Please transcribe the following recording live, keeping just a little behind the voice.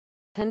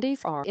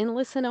Attendees are in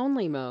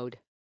listen-only mode.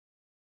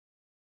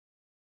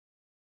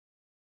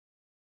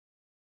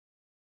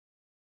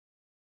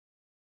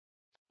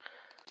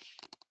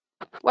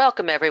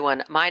 Welcome,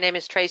 everyone. My name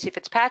is Tracy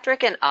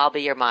Fitzpatrick, and I'll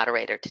be your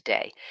moderator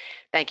today.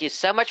 Thank you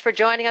so much for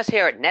joining us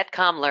here at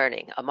Netcom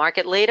Learning, a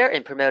market leader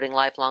in promoting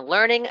lifelong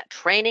learning,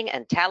 training,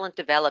 and talent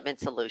development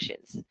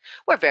solutions.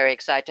 We're very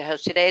excited to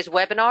host today's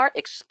webinar,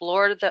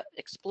 Explore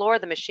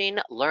the Machine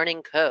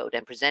Learning Code,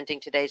 and presenting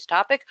today's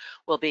topic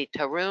will be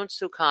Tarun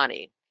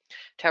Sukhani.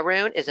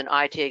 Tarun is an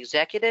IT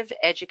executive,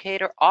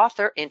 educator,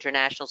 author,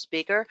 international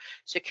speaker,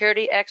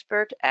 security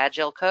expert,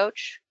 agile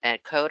coach,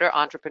 and coder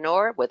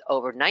entrepreneur with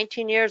over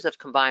 19 years of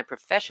combined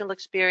professional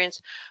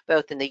experience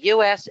both in the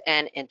U.S.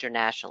 and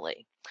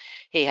internationally.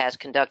 He has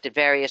conducted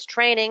various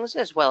trainings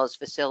as well as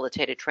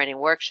facilitated training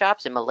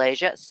workshops in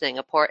Malaysia,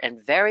 Singapore,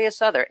 and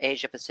various other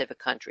Asia-Pacific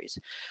countries,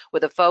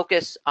 with a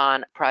focus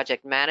on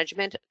project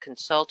management,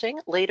 consulting,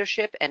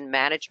 leadership and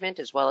management,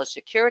 as well as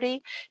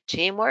security,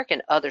 teamwork,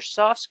 and other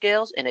soft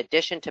skills in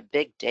addition to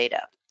big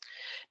data.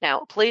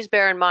 Now, please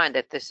bear in mind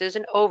that this is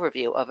an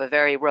overview of a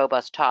very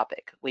robust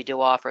topic. We do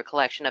offer a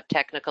collection of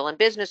technical and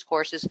business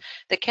courses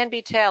that can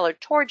be tailored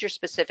towards your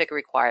specific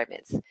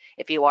requirements.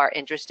 If you are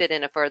interested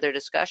in a further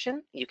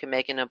discussion, you can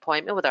make an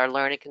appointment with our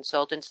learning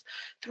consultants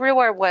through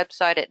our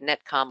website at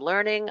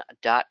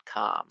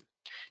netcomlearning.com.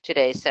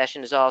 Today's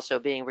session is also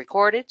being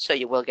recorded, so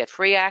you will get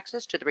free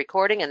access to the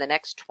recording in the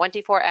next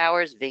 24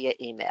 hours via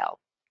email.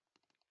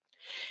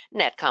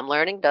 Netcom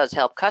Learning does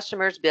help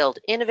customers build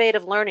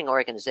innovative learning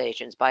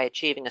organizations by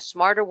achieving a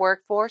smarter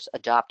workforce,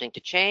 adapting to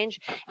change,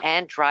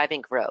 and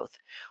driving growth.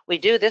 We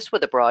do this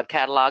with a broad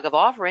catalog of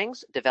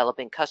offerings,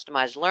 developing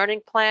customized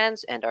learning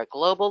plans, and our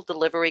global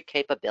delivery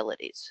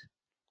capabilities.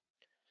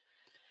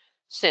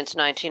 Since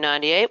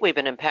 1998, we've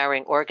been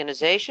empowering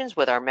organizations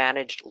with our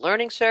managed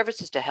learning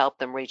services to help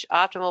them reach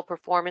optimal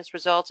performance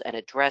results and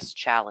address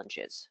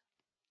challenges.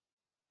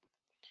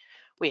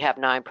 We have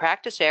 9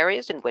 practice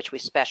areas in which we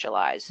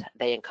specialize.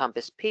 They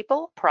encompass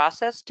people,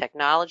 process,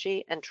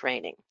 technology, and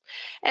training.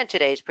 And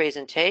today's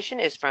presentation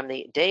is from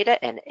the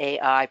Data and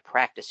AI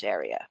practice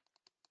area.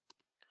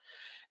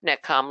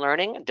 Netcom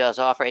Learning does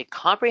offer a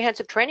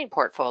comprehensive training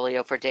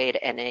portfolio for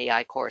data and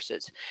AI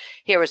courses.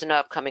 Here is an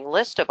upcoming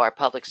list of our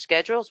public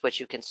schedules, which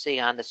you can see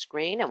on the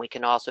screen, and we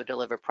can also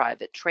deliver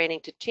private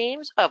training to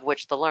teams, of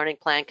which the learning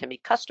plan can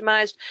be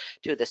customized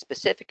to the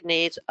specific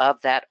needs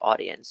of that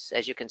audience.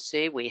 As you can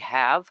see, we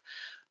have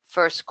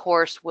first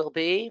course will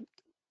be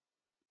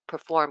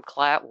perform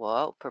cloud.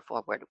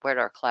 Where'd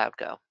our cloud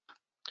go?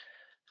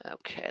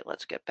 Okay,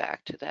 let's get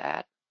back to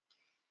that.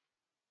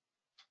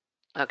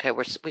 Okay,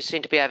 we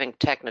seem to be having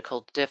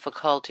technical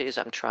difficulties.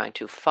 I'm trying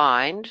to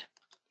find.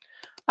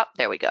 Oh,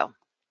 there we go.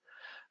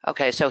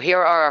 Okay, so here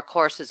are our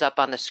courses up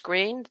on the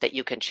screen that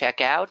you can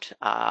check out.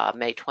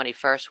 May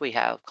 21st, we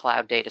have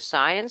Cloud Data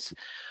Science.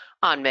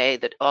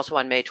 Also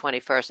on May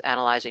 21st,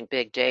 Analyzing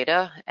Big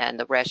Data, and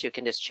the rest you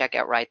can just check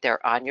out right there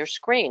on your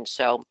screen.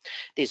 So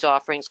these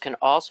offerings can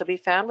also be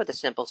found with a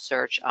simple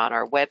search on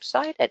our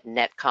website at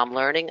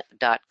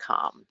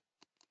netcomlearning.com.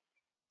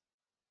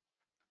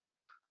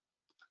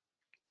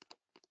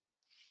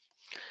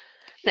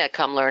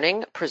 Netcom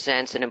Learning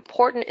presents an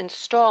important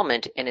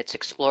installment in its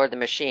Explore the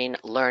Machine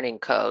Learning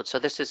Code. So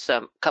this is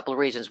a couple of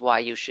reasons why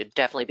you should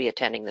definitely be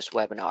attending this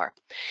webinar.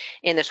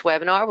 In this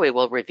webinar, we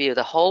will review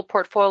the whole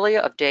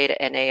portfolio of data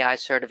and AI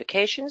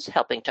certifications,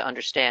 helping to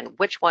understand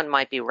which one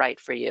might be right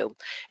for you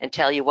and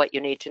tell you what you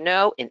need to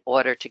know in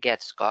order to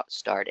get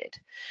started.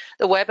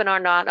 The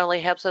webinar not only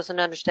helps us in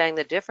understanding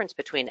the difference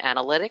between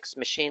analytics,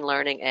 machine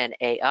learning, and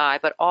AI,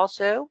 but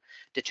also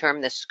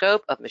determine the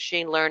scope of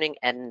machine learning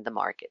and the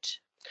market.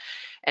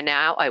 And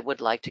now I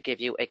would like to give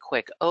you a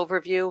quick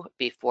overview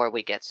before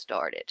we get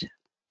started.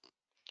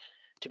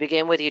 To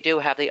begin with, you do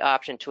have the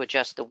option to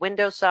adjust the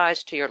window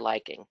size to your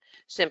liking.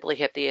 Simply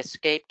hit the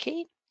Escape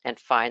key and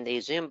find the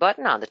Zoom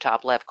button on the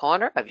top left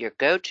corner of your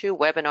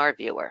GoToWebinar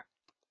viewer.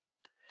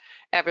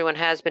 Everyone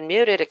has been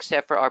muted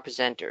except for our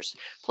presenters.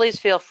 Please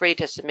feel free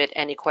to submit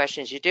any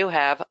questions you do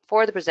have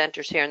for the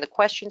presenters here in the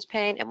questions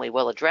pane, and we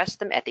will address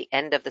them at the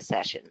end of the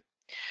session.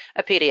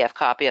 A PDF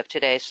copy of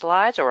today's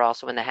slides are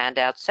also in the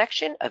handout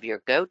section of your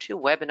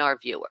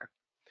GoToWebinar viewer.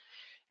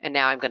 And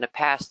now I'm going to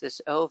pass this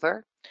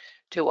over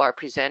to our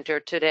presenter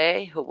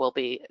today, who will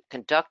be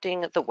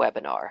conducting the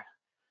webinar.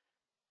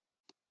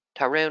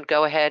 Tarun,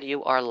 go ahead,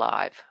 you are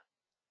live.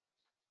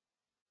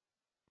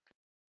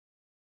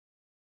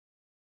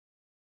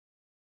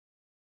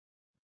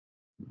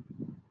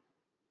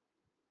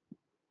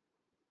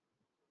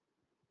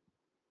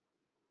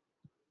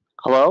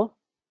 Hello?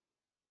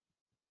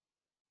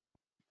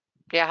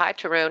 Yeah, hi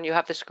Tarun, you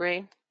have the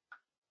screen?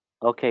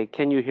 Okay,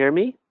 can you hear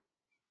me?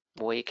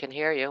 We can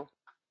hear you.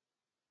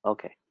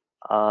 Okay,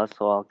 so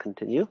I'll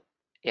continue.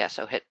 Yeah,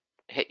 so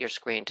hit your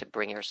screen to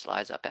bring your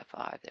slides up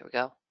F5. There we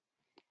go.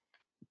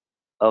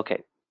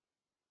 Okay.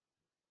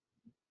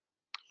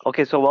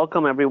 Okay, so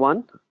welcome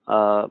everyone.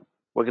 We're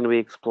going to be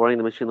exploring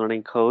the machine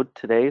learning code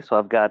today. So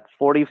I've got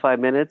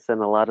 45 minutes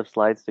and a lot of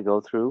slides to go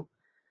through.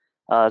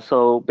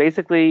 So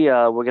basically,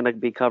 we're going to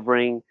be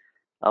covering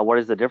What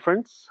is the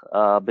difference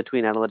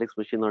between analytics,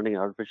 machine learning,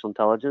 and artificial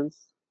intelligence?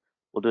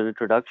 We'll do an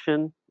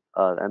introduction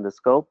and the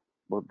scope.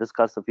 We'll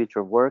discuss the future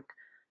of work,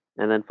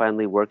 and then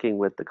finally working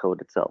with the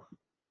code itself.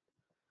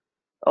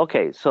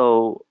 Okay,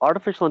 so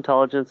artificial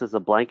intelligence is a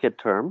blanket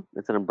term.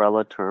 It's an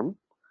umbrella term,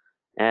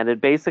 and it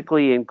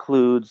basically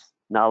includes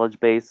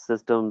knowledge-based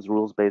systems,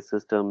 rules-based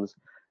systems,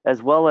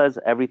 as well as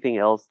everything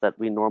else that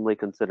we normally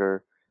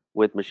consider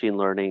with machine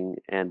learning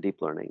and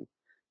deep learning.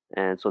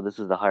 And so this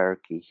is the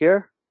hierarchy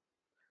here.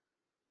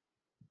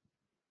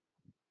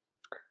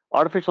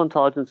 Artificial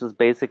intelligence is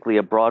basically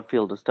a broad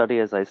field of study,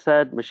 as I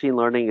said. Machine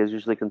learning is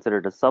usually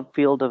considered a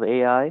subfield of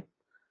AI.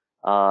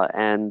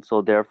 And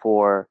so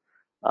therefore,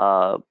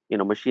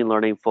 machine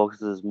learning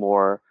focuses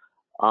more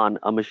on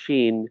a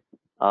machine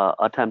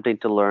attempting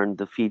to learn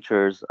the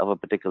features of a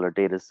particular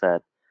data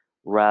set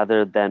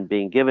rather than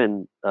being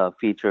given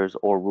features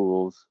or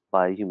rules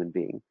by a human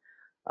being.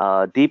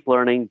 Deep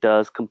learning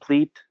does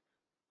complete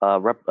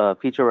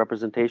feature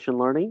representation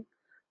learning.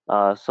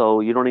 So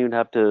you don't even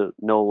have to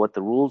know what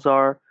the rules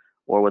are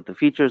or what the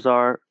features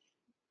are.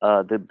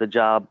 The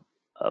job,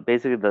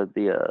 basically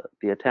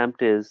the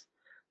attempt is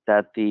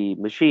that the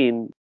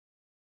machine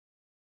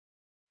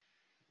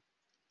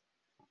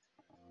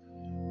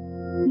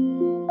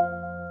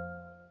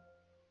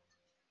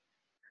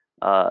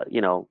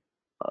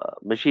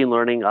machine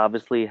learning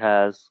obviously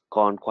has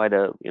gone quite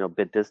a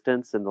bit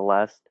distance in the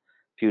last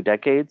few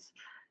decades,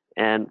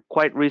 and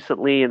quite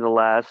recently in the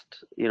last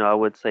I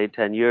would say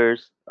 10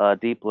 years,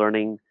 deep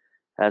learning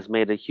has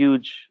made a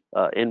huge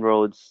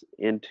inroads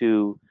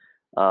into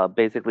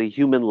basically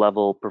human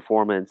level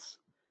performance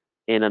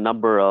in a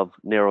number of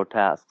narrow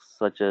tasks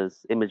such as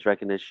image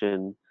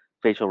recognition,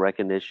 facial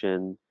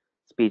recognition,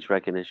 speech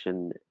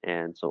recognition,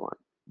 and so on.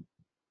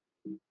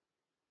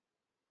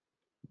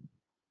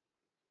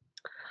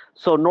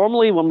 So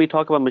normally when we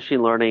talk about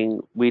machine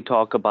learning, we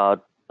talk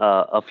about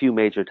a few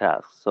major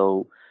tasks.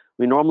 So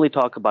we normally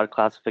talk about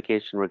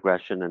classification,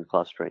 regression, and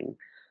clustering.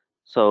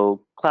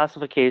 So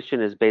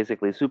classification is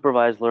basically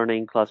supervised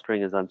learning,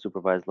 clustering is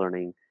unsupervised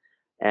learning.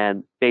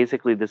 And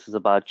basically this is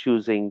about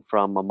choosing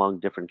from among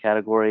different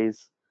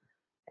categories.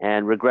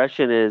 And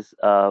regression is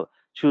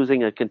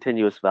choosing a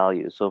continuous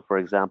value. So for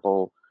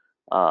example,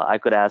 I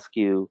could ask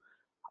you,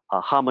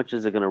 how much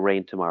is it going to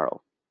rain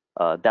tomorrow?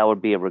 That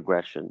would be a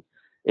regression.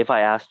 If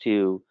I asked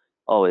you,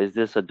 oh, is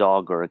this a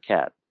dog or a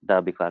cat? That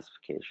would be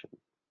classification.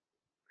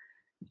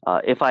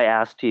 If I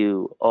asked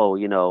you,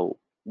 oh,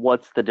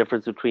 what's the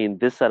difference between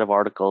this set of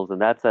articles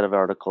and that set of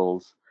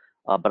articles,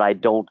 but I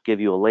don't give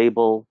you a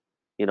label,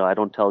 I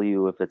don't tell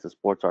you if it's a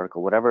sports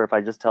article, whatever. If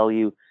I just tell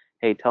you,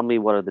 hey, tell me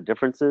what are the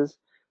differences,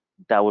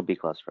 that would be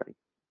clustering.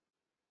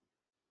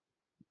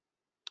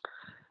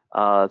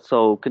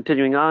 So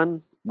continuing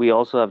on, we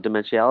also have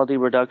dimensionality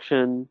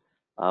reduction.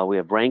 We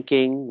have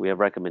ranking, we have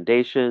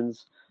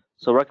recommendations.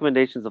 So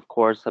recommendations, of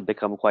course, have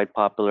become quite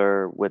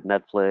popular with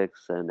Netflix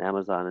and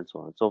Amazon and so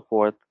on and so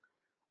forth.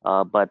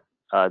 But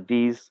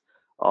these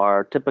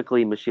are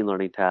typically machine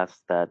learning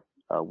tasks that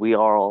we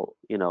all,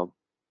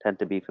 tend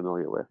to be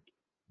familiar with.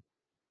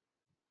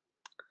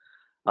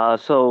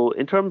 So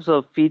in terms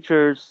of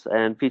features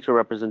and feature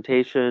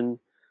representation,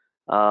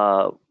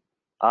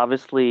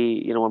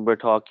 obviously, when we're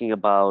talking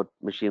about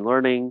machine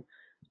learning,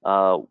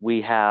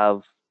 we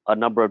have a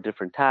number of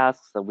different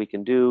tasks that we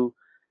can do.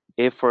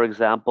 If, for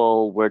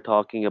example, we're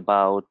talking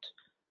about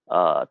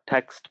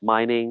text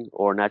mining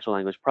or natural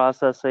language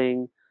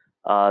processing,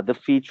 the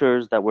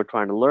features that we're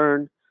trying to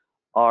learn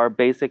are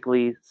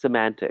basically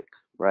semantic,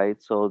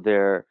 right? So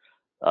they're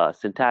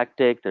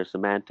syntactic, they're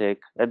semantic,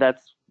 and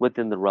that's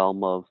within the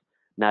realm of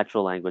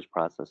natural language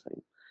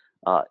processing.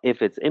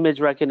 If it's image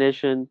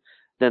recognition,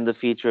 then the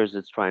features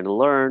it's trying to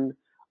learn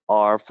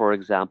are, for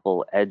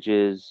example,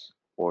 edges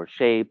or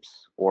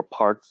shapes or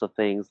parts of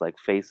things like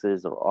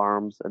faces or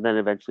arms, and then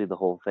eventually the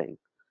whole thing.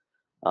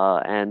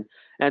 And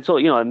so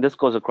and this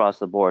goes across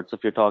the board. So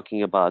if you're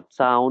talking about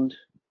sound,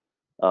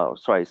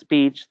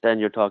 speech, then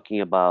you're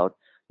talking about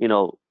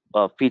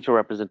feature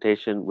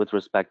representation with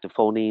respect to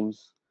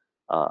phonemes,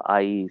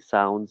 i.e.,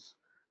 sounds,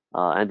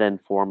 and then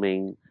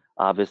forming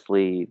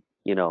obviously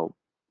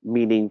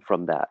meaning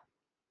from that.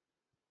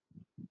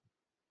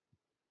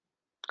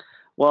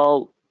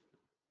 Well,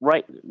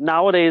 right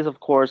nowadays,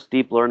 of course,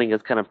 deep learning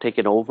has kind of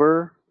taken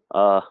over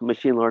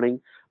machine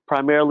learning,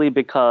 primarily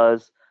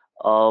because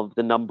of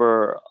the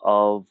number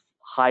of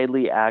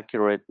highly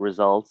accurate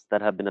results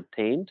that have been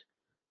obtained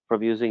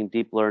from using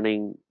deep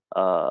learning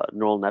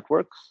neural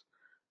networks.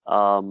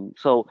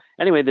 So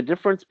anyway, the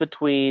difference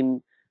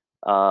between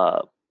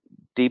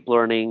deep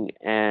learning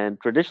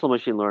and traditional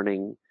machine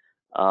learning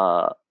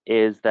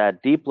is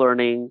that deep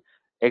learning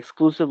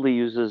exclusively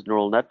uses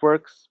neural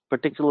networks,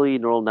 particularly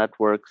neural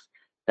networks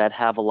that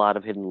have a lot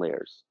of hidden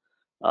layers.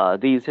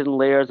 These hidden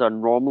layers are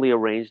normally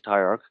arranged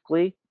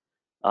hierarchically,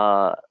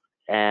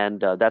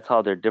 and that's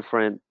how they're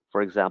different,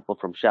 for example,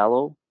 from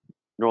shallow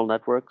neural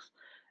networks.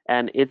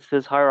 And it's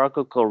this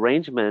hierarchical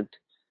arrangement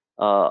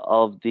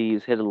of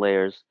these hidden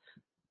layers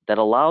that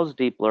allows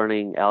deep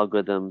learning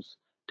algorithms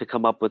to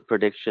come up with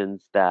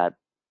predictions that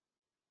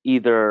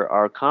either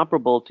are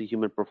comparable to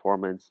human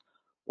performance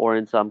or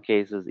in some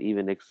cases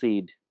even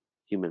exceed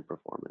human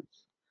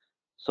performance.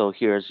 So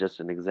here's just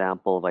an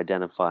example of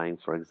identifying,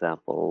 for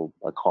example,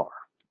 a car,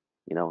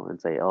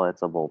 and say, oh,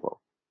 it's a Volvo.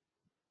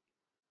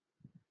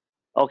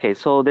 Okay,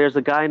 so there's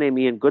a guy named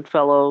Ian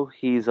Goodfellow.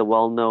 He's a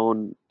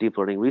well-known deep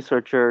learning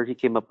researcher. He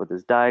came up with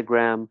this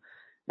diagram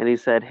and he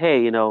said,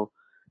 hey,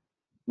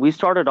 we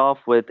started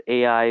off with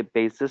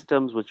AI-based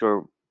systems, which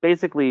are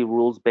basically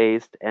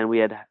rules-based, and we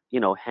had,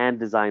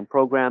 hand-designed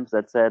programs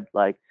that said,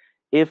 like,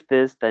 if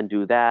this, then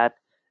do that.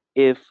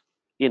 If,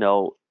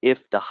 if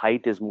the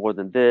height is more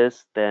than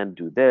this, then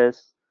do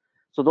this.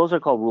 So those are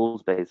called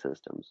rules-based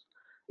systems.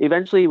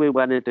 Eventually, we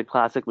went into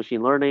classic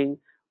machine learning,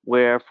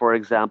 where, for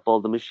example,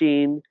 the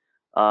machine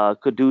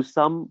could do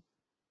some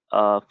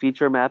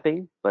feature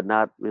mapping, but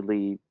not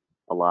really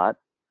a lot.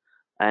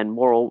 And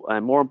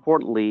more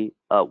importantly,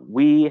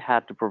 we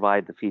had to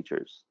provide the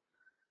features.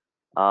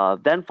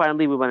 Then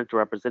finally, we went into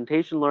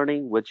representation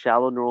learning with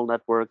shallow neural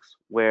networks,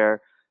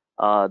 where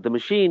the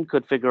machine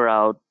could figure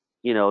out,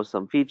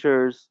 some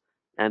features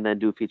and then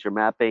do feature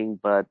mapping,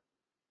 but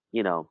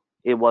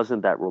it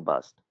wasn't that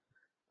robust.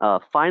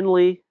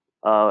 Finally,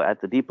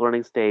 at the deep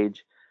learning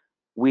stage,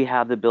 we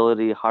have the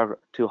ability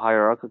to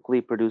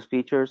hierarchically produce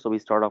features. So we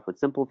start off with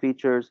simple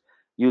features,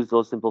 use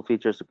those simple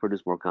features to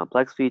produce more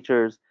complex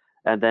features,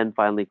 and then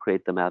finally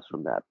create the maps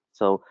from that.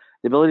 So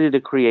the ability to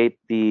create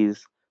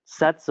these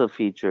sets of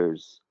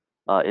features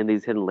in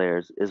these hidden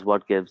layers is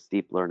what gives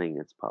deep learning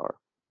its power.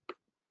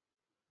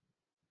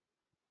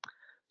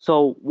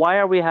 So why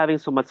are we having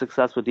so much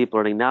success with deep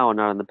learning now and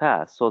not in the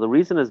past? So the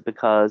reason is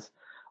because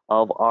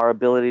of our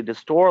ability to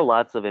store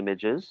lots of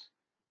images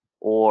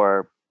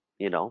or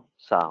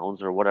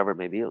sounds or whatever it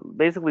may be,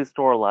 basically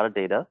store a lot of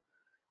data,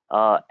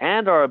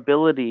 and our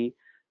ability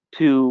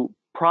to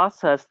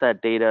process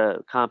that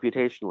data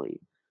computationally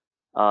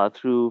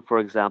through, for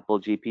example,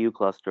 GPU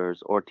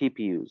clusters or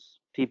TPUs.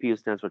 TPU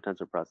stands for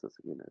tensor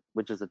processing unit,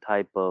 which is a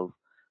type of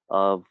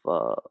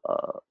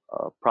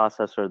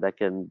processor that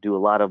can do a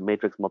lot of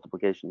matrix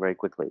multiplication very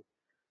quickly.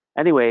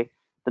 Anyway,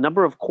 the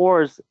number of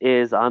cores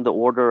is on the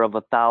order of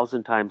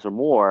 1,000 times or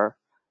more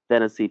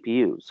than a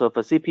CPU. So if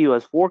a CPU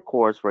has 4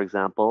 cores, for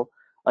example,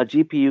 a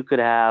GPU could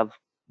have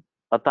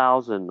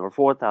 1,000 or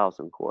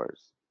 4,000 cores.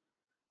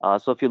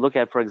 So if you look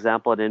at, for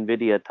example, an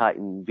NVIDIA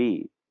Titan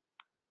V,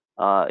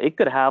 it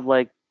could have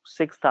like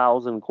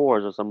 6,000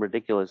 cores or some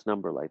ridiculous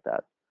number like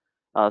that.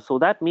 So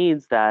that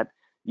means that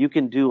you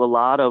can do a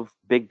lot of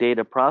big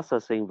data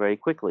processing very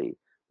quickly,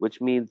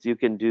 which means you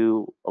can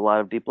do a lot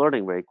of deep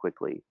learning very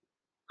quickly,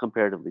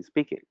 comparatively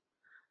speaking.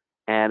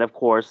 And of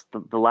course,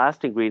 the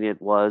last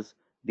ingredient was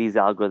these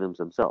algorithms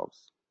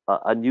themselves.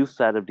 A new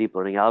set of deep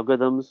learning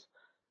algorithms.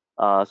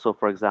 So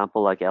for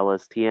example, like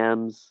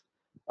LSTMs,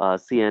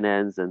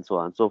 CNNs, and so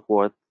on and so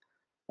forth,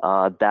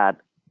 that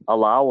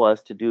allow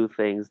us to do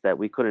things that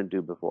we couldn't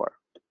do before.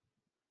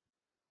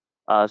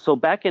 So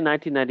back in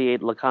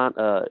 1998,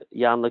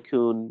 Yann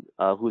LeCun,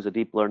 who's a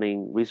deep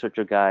learning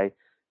researcher guy,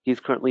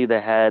 he's currently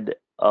the head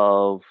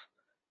of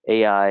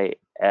AI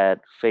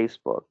at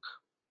Facebook.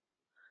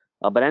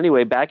 But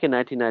anyway, back in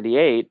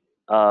 1998,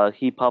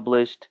 he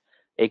published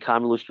a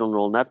convolutional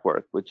neural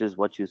network, which is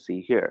what you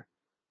see here.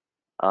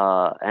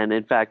 And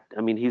in fact,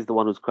 I mean, he's the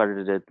one who's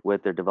credited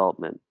with their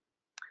development.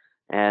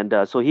 And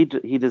so he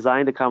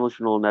designed a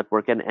convolutional neural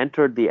network and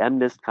entered the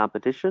MNIST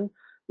competition,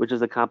 which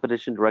is a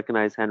competition to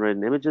recognize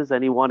handwritten images,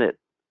 and he won it.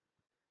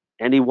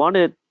 And he won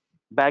it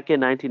back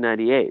in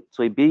 1998.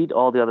 So he beat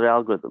all the other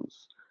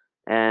algorithms.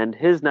 And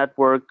his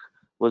network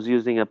was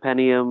using a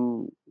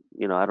Pentium,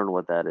 I don't know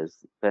what that is,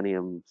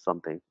 Pentium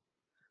something.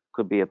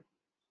 Could be a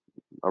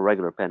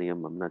regular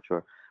Pentium, I'm not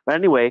sure. But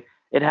anyway,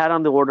 it had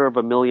on the order of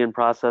 1 million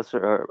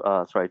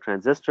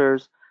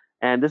transistors.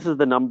 And this is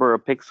the number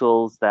of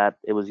pixels that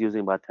it was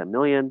using, about 10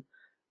 million.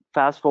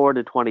 Fast forward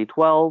to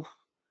 2012,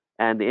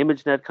 and the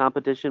ImageNet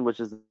competition, which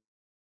is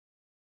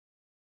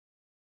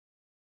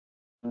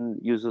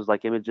uses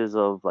like images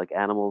of like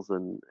animals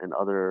and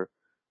other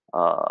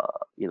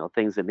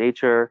things in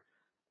nature.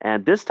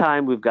 And this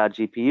time we've got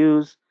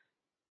GPUs,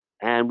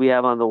 and we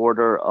have on the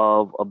order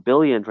of 1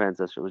 billion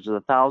transistors, which is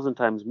 1,000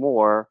 times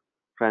more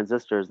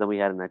transistors than we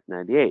had in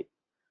 1998.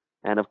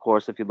 And of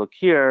course, if you look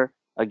here,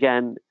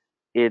 again,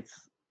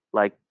 it's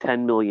like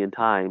 10 million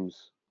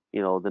times,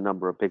 the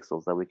number of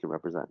pixels that we can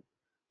represent,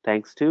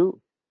 thanks to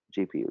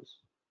GPUs.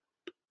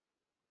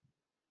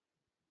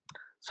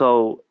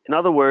 So in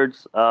other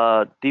words,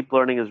 deep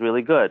learning is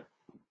really good.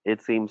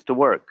 It seems to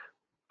work.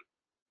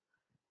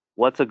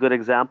 What's a good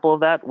example of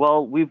that?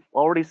 Well, we've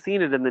already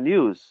seen it in the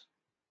news.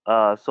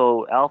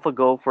 So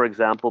AlphaGo, for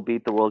example,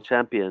 beat the world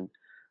champion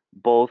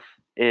both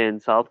in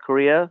South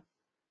Korea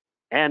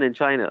and in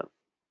China.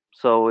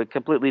 So it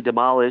completely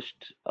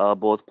demolished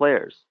both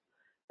players.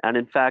 And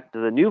in fact,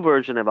 the new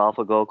version of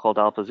AlphaGo called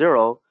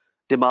AlphaZero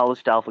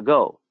demolished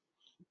AlphaGo.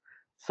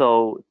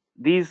 So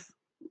these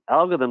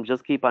algorithms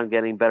just keep on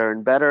getting better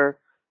and better.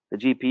 The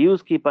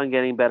GPUs keep on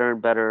getting better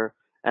and better.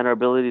 And our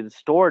ability to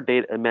store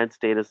immense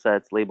data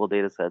sets, label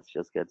data sets,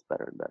 just gets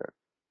better and better.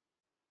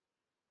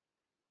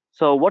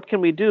 So what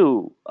can we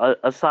do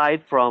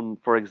aside from,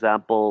 for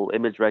example,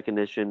 image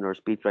recognition or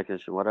speech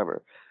recognition,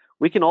 whatever?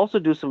 We can also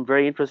do some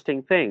very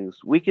interesting things.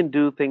 We can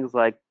do things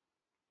like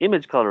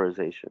image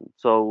colorization.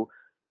 So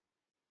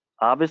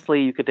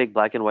obviously, you could take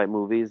black and white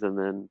movies and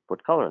then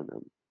put color in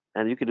them,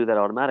 and you can do that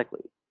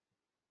automatically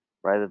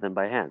rather than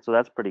by hand. So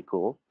that's pretty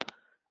cool.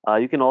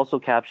 You can also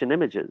caption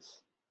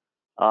images.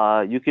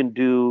 You can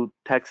do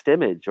text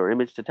image or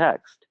image to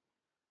text.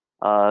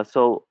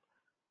 So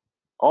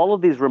all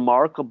of these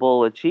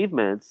remarkable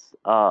achievements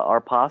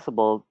are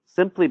possible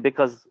simply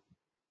because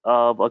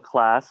of a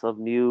class of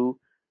new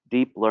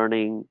deep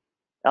learning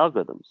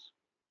algorithms.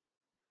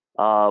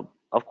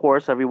 Of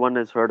course, everyone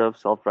has heard of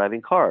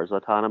self-driving cars,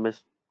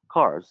 autonomous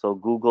cars. So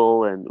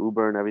Google and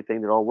Uber and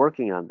everything, they're all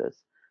working on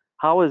this.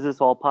 How is this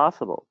all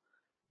possible?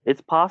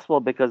 It's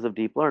possible because of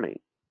deep learning.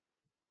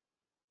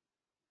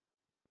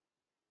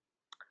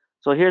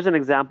 So here's an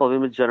example of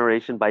image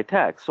generation by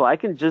text. So I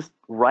can just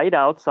write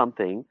out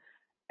something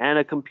and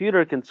a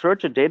computer can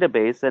search a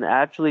database and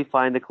actually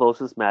find the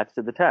closest match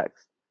to the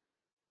text.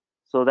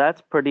 So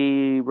that's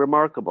pretty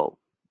remarkable.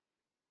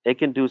 It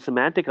can do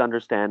semantic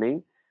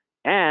understanding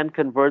and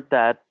convert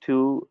that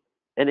to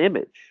an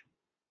image.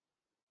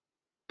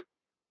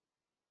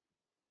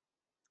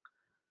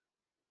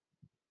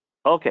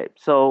 Okay,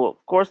 so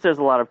of course there's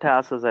a lot of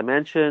tasks as I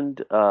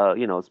mentioned,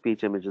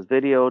 speech, images,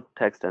 video,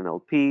 text,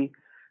 NLP.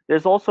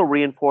 There's also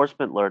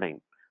reinforcement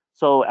learning.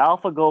 So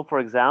AlphaGo, for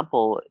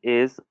example,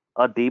 is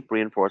a deep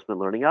reinforcement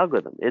learning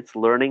algorithm. It's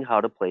learning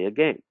how to play a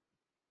game.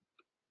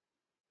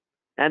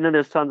 And then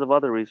there's tons of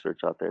other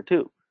research out there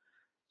too.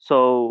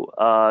 So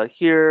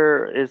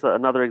here is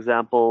another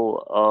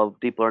example of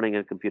deep learning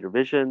and computer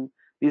vision.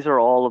 These are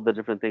all of the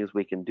different things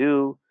we can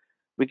do.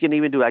 We can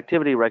even do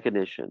activity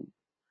recognition.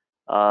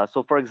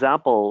 So for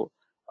example,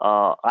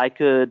 I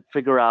could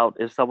figure out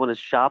if someone is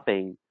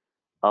shopping,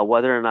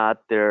 whether or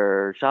not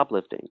they're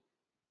shoplifting.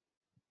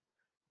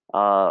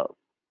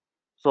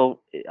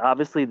 So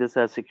obviously this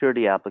has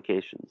security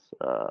applications,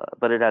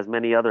 but it has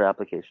many other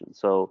applications.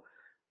 So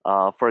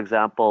for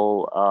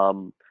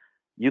example,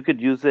 you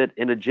could use it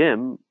in a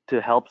gym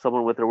to help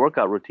someone with their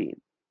workout routine.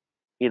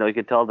 You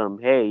could tell them,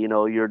 hey,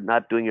 you're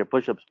not doing your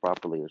push-ups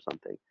properly or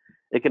something.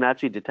 It can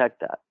actually detect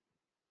that.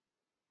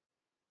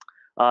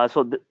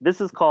 So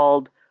this is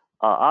called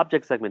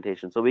object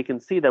segmentation. So we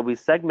can see that we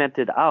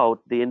segmented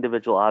out the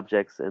individual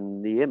objects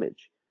in the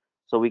image.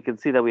 So we can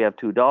see that we have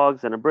two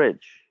dogs and a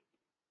bridge.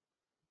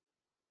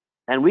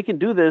 And we can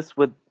do this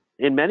with,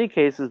 in many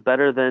cases,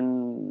 better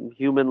than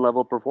human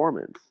level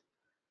performance.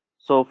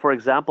 So for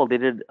example, they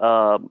did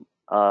a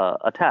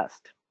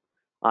test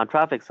on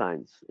traffic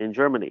signs in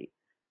Germany.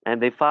 And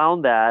they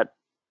found that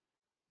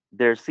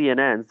their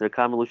CNNs, their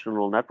convolutional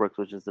neural networks,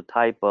 which is the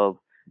type of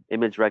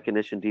image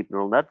recognition deep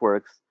neural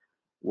networks,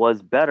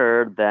 was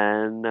better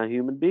than a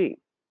human being.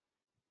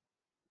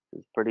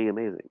 It's pretty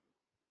amazing.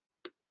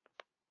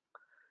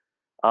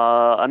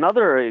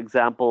 Another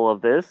example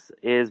of this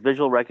is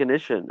visual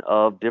recognition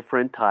of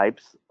different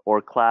types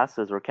or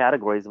classes or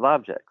categories of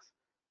objects.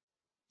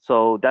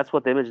 So that's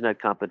what the ImageNet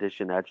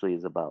competition actually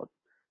is about.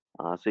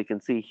 So you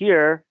can see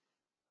here,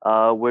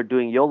 we're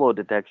doing YOLO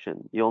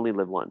detection, you only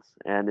live once,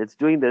 and it's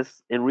doing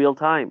this in real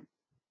time.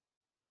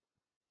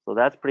 So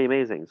that's pretty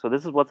amazing. So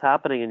this is what's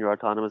happening in your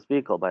autonomous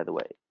vehicle, by the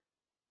way.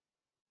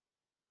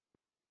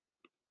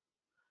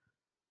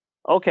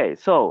 Okay,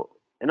 so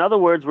in other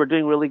words, we're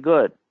doing really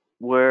good.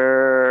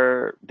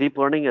 Where deep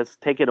learning has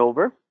taken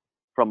over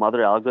from other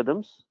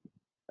algorithms,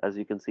 as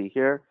you can see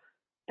here,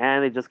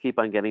 and they just keep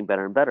on getting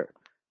better and better.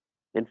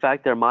 In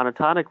fact, they're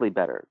monotonically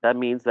better. That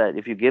means that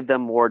if you give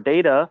them more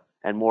data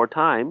and more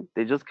time,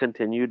 they just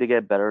continue to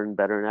get better and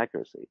better in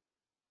accuracy.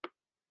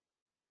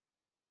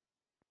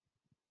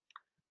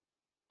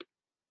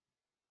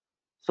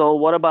 So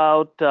what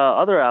about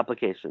other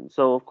applications?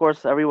 So of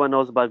course, everyone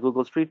knows about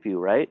Google Street View,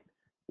 right?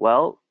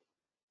 Well,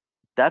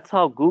 that's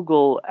how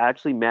Google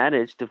actually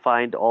managed to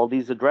find all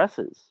these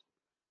addresses.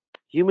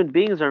 Human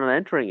beings are not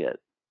entering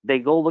it. They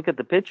go look at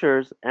the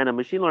pictures and a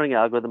machine learning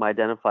algorithm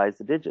identifies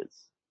the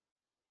digits.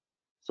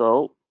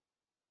 So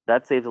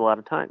that saves a lot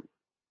of time.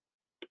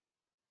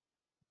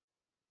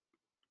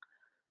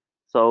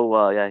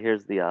 So yeah,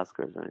 here's the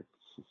Oscars, right?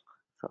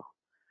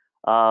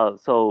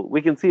 So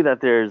we can see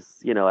that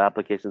there's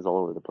applications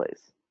all over the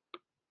place.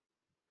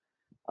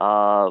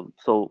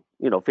 So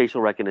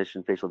facial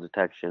recognition, facial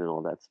detection, and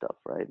all that stuff,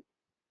 right?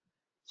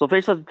 So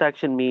facial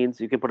detection means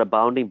you can put a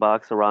bounding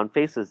box around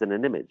faces in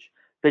an image.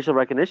 Facial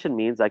recognition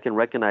means I can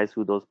recognize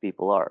who those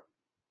people are.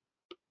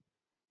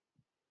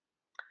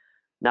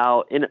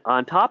 Now,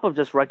 on top of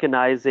just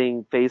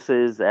recognizing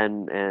faces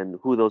and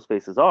who those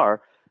faces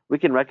are, we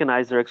can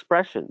recognize their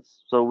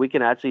expressions. So we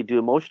can actually do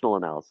emotional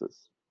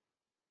analysis.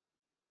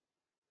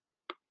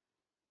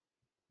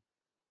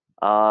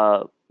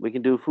 We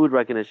can do food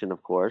recognition,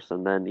 of course,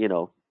 and then,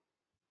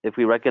 if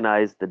we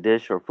recognize the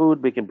dish or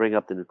food, we can bring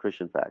up the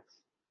nutrition facts.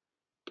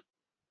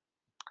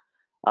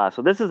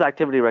 So this is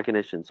activity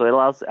recognition. So it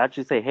allows to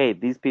actually say, hey,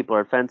 these people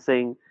are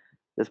fencing,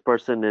 this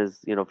person is,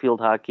 field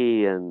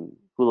hockey and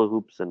hula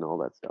hoops and all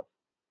that stuff.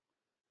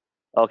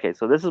 Okay,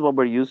 so this is what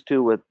we're used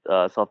to with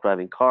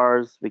self-driving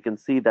cars. We can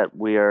see that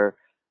we're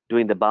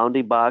doing the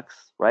bounding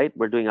box, right?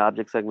 We're doing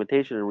object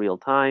segmentation in real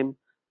time,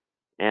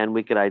 and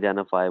we can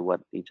identify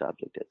what each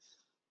object is.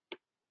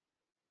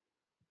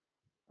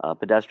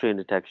 Pedestrian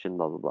detection,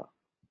 blah, blah, blah.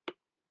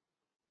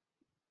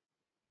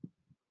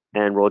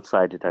 And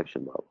roadside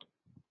detection, blah, blah.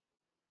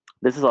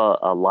 This is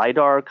a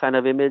LiDAR kind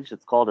of image.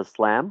 It's called a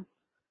SLAM,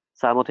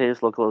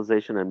 simultaneous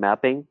localization and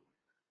mapping.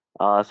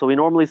 So we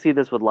normally see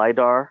this with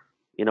LiDAR,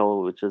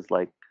 which is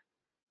like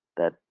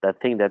that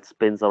thing that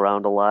spins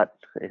around a lot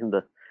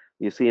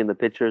you see in the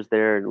pictures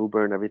there in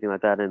Uber and everything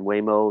like that, and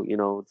Waymo,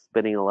 it's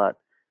spinning a lot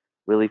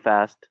really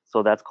fast.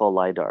 So that's called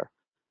LiDAR.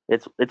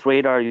 It's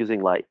radar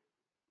using light.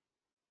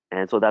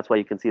 And so that's why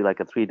you can see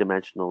like a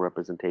three-dimensional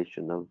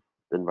representation of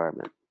the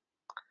environment.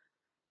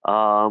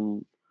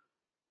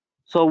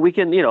 So we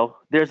can,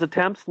 there's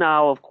attempts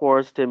now, of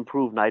course, to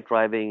improve night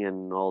driving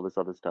and all this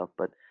other stuff.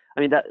 But I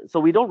mean, so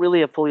we don't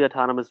really have fully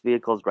autonomous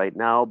vehicles right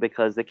now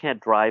because they can't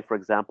drive, for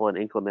example, in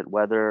inclement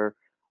weather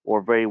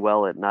or very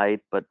well at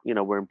night. But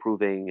we're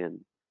improving,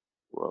 and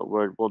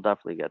we'll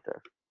definitely get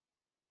there,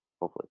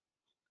 hopefully.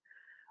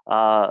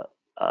 Uh,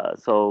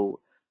 so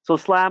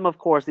SLAM, of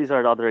course, these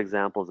are other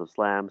examples of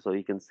SLAM. So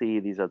you can see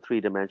these are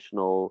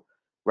three-dimensional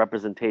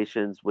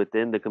representations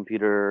within the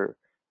computer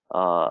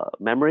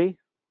memory,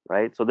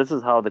 right? So this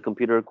is how the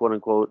computer, quote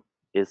unquote,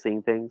 is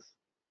seeing things.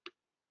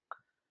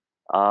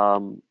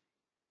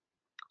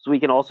 So we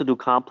can also do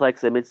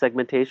complex image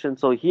segmentation.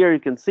 So here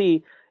you can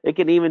see it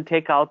can even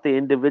take out the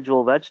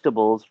individual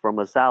vegetables from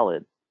a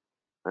salad.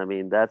 I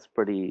mean, that's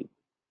pretty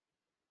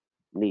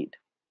neat,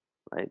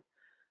 right?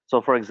 So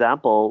for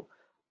example,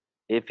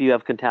 if you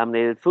have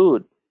contaminated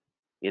food,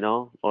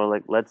 or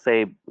like let's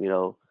say,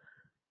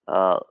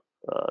 God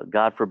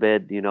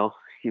forbid,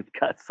 you've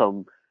got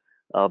some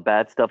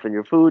bad stuff in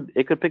your food,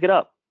 it could pick it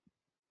up,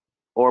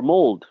 or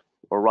mold,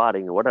 or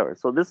rotting, or whatever.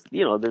 So this,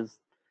 the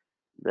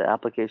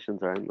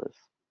applications are endless.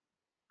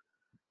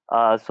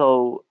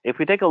 So if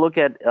we take a look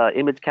at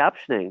image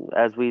captioning,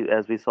 as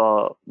we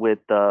saw with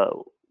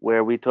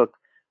where we took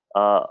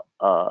a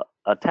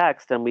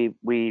text and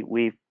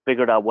we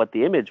figured out what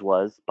the image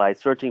was by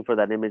searching for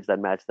that image that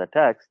matched that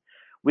text,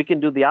 we can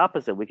do the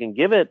opposite. We can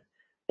give it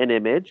an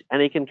image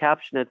and it can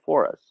caption it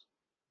for us.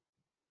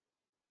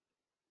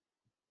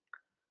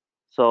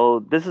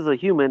 So this is a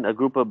human, a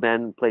group of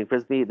men playing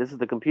frisbee. This is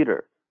the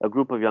computer, a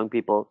group of young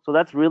people. So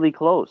that's really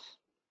close.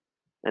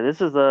 And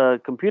this is a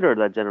computer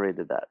that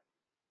generated that.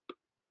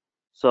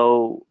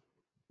 So,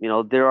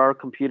 there are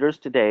computers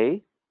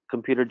today,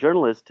 computer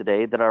journalists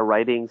today that are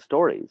writing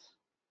stories.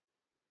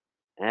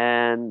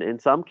 And in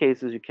some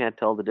cases, you can't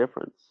tell the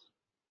difference.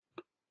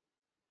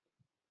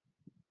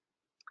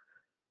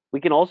 We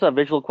can also have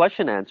visual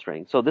question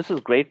answering. So this is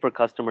great for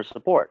customer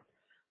support,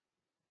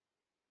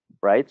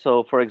 right?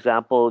 So for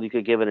example, you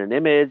could give it an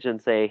image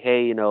and say,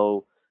 hey,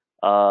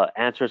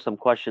 answer some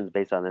questions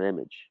based on an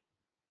image.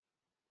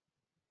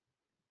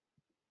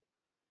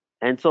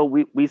 And so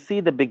we see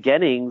the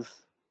beginnings,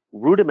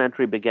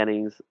 rudimentary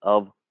beginnings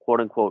of quote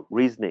unquote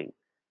reasoning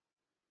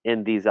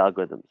in these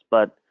algorithms.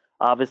 But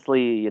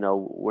obviously,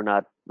 we're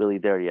not really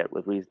there yet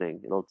with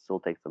reasoning. It'll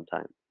still take some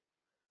time.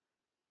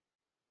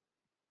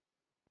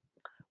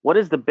 What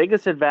is the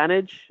biggest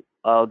advantage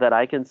that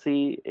I can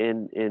see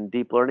in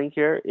deep learning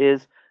here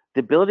is the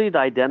ability to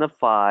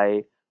identify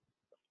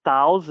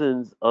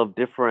thousands of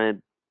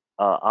different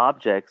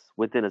objects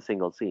within a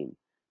single scene.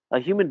 A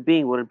human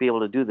being wouldn't be able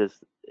to do this,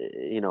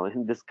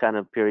 in this kind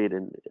of period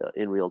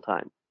in real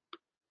time.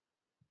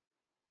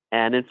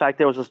 And in fact,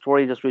 there was a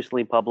story just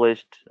recently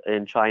published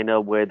in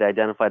China where they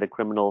identified a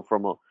criminal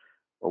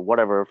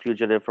or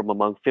fugitive from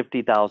among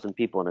 50,000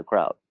 people in a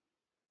crowd.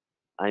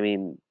 I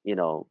mean,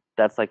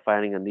 that's like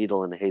finding a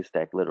needle in a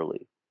haystack,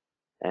 literally.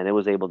 And it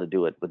was able to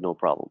do it with no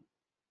problem.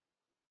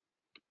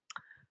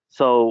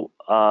 So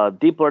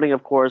deep learning,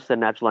 of course,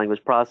 and natural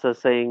language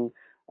processing,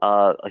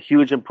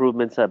 huge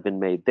improvements have been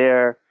made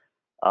there.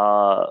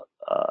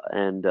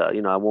 And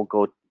I won't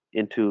go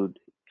into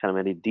kind of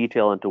any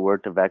detail into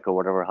Word2Vec or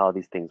whatever, how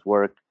these things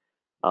work.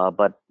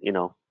 But,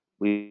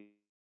 we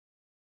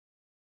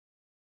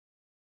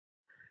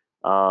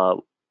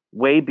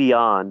way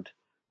beyond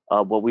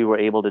what we were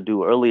able to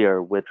do earlier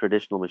with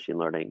traditional machine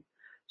learning.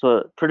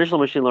 So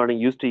traditional machine learning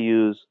used to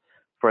use,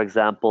 for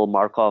example,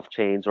 Markov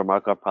chains or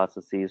Markov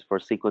processes for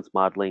sequence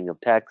modeling of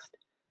text.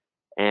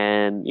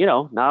 And,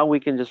 now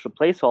we can just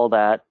replace all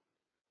that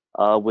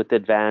with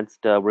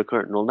advanced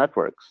recurrent neural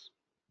networks.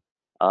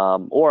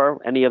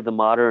 Or any of the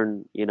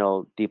modern,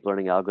 deep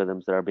learning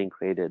algorithms that are being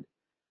created.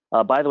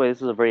 By the way,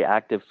 this is a very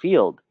active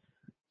field.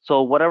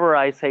 So whatever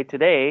I say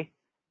today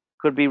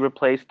could be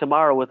replaced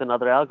tomorrow with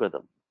another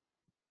algorithm.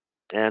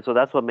 And so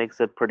that's what makes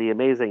it pretty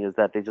amazing, is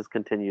that they just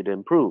continue to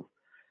improve.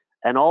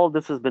 And all of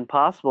this has been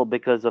possible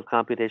because of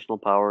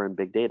computational power and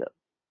big data.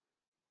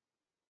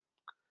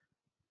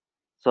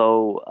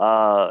 So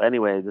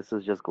anyway, this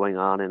is just going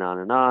on and on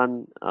and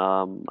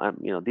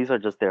on. These are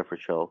just there for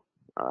show.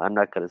 I'm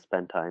not going to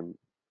spend time,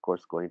 of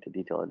course, going into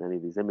detail in any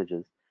of these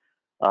images.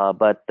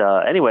 But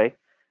anyway,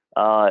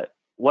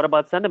 what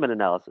about sentiment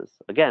analysis?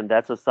 Again,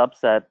 that's a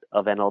subset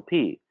of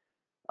NLP.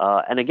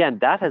 And again,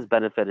 that has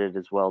benefited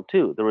as well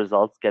too. The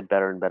results get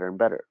better and better and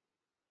better.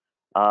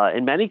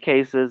 In many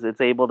cases,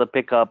 it's able to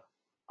pick up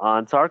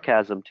on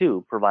sarcasm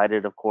too,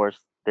 provided, of course,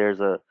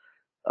 there's a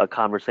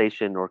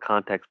conversation or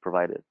context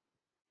provided.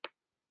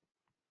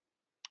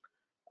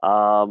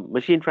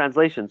 Machine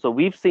translation. So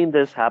we've seen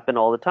this happen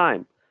all the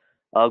time.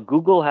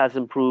 Google has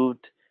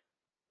improved,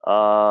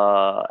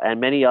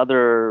 and many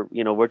other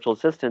virtual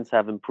assistants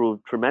have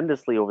improved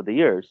tremendously over the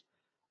years,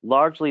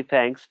 largely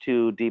thanks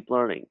to deep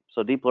learning.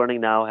 So deep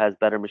learning now has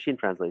better machine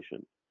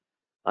translation.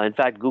 In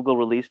fact, Google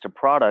released a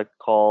product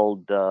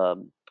called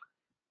some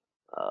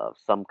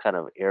kind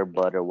of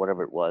earbud or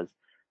whatever it was,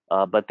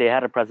 but they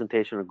had a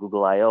presentation at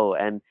Google I/O,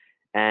 and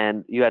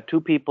you had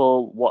two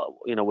people,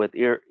 with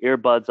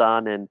earbuds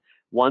on, and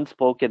one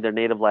spoke in their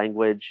native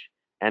language,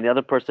 and the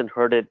other person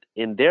heard it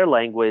in their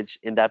language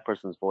in that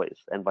person's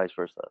voice, and vice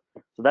versa.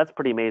 So that's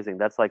pretty amazing.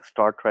 That's like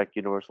Star Trek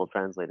Universal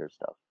Translator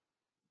stuff.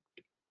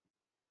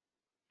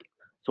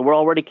 So we're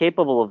already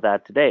capable of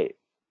that today.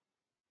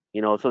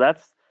 So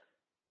that's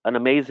an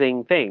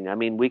amazing thing. I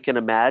mean, we can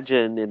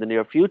imagine in the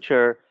near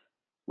future,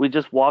 we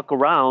just walk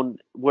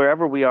around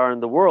wherever we are in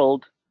the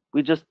world,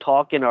 we just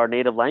talk in our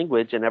native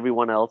language and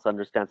everyone else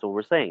understands what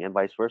we're saying, and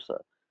vice versa.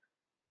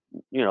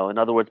 In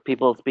other words,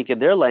 people speak in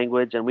their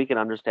language and we can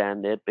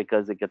understand it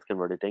because it gets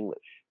converted to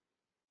English.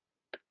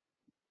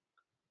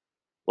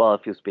 Well,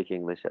 if you speak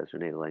English as your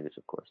native language,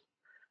 of course.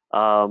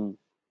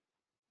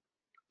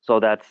 So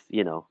that's,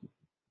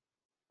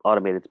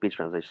 automated speech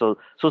translation. So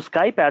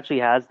Skype actually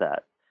has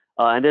that.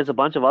 And there's a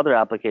bunch of other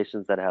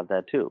applications that have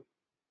that too.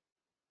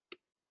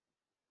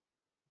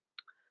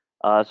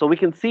 So we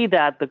can see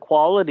that the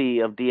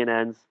quality of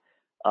DNNs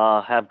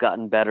have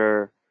gotten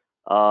better,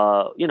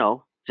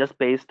 just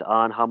based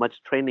on how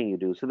much training you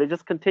do. So they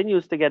just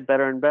continues to get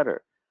better and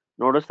better.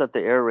 Notice that the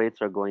error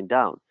rates are going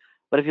down.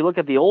 But if you look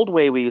at the old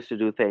way we used to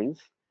do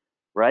things,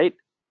 right,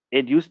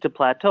 it used to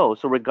plateau.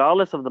 So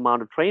regardless of the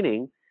amount of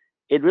training,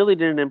 it really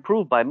didn't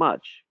improve by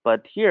much.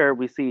 But here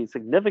we see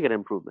significant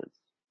improvements.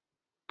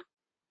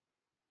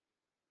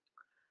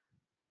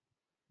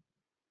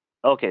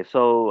 Okay,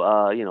 so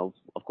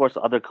of course,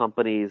 other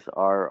companies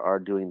are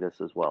doing this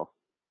as well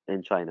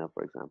in China,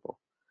 for example.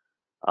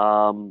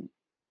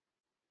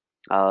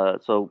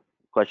 So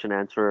question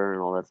answer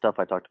and all that stuff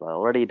I talked about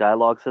already.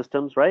 Dialogue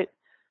systems, right?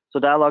 So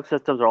dialogue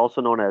systems are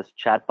also known as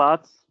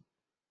chatbots,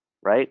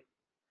 right?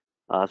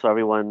 So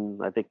everyone,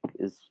 I think,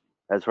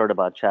 has heard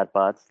about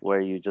chatbots, where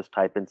you just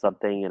type in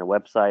something in a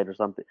website or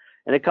something,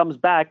 and it comes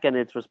back and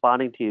it's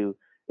responding to you.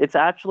 It's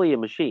actually a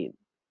machine.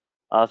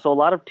 So a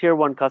lot of tier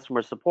 1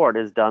 customer support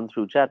is done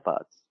through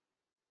chatbots.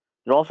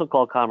 They're also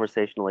called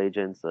conversational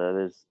agents.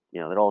 They're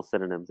all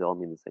synonyms. They all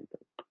mean the same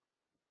thing.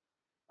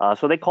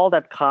 So they call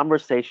that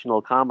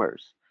conversational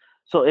commerce.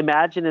 So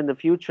imagine in the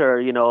future,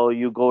 you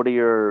go to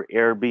your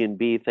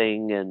Airbnb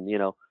thing, and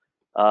you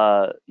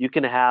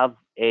can have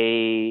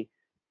a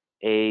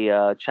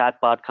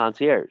chatbot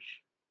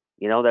concierge,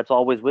 that's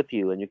always with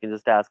you, and you can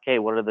just ask, hey,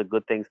 what are the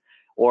good things,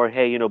 or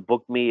hey,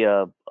 book me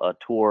a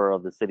tour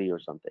of the city or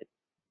something.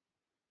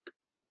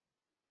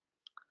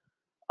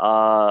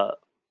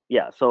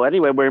 Yeah, so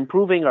anyway, we're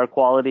improving our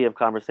quality of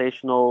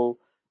conversational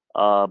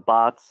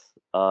bots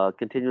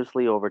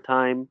continuously over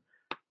time.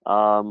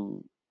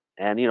 And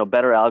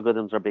better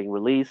algorithms are being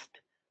released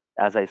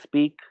as I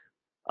speak.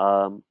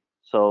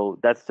 So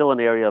that's still an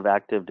area of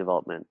active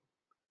development.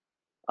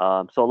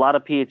 So a lot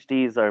of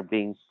PhDs are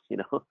being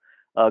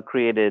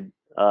created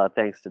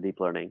thanks to deep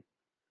learning.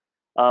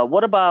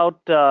 What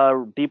about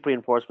deep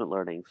reinforcement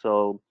learning?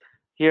 So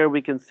here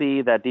we can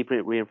see that deep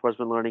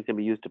reinforcement learning can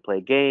be used to play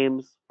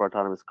games, for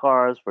autonomous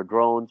cars, for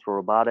drones, for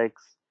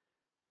robotics,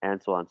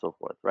 and so on and so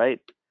forth, right?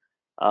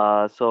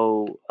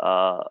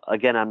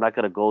 Again, I'm not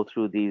going to go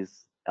through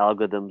these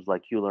algorithms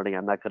like Q-learning.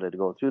 I'm not going to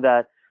go through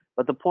that.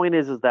 But the point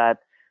is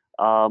that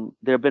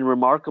there have been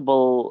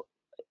remarkable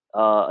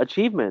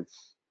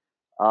achievements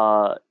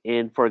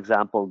in, for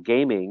example,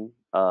 gaming.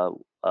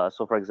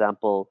 So, for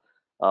example,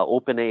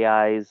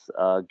 OpenAI's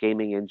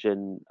gaming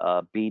engine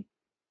beat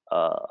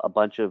a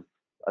bunch of,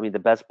 the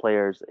best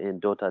players in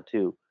Dota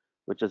 2,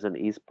 which is an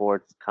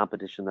esports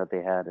competition that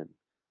they had, and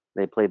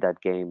they played that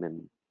game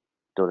in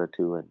Dota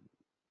 2, and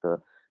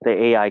the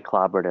AI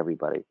clobbered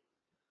everybody.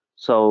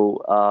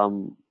 So,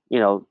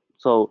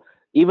 so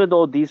even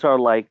though these are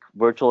like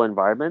virtual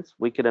environments,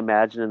 we could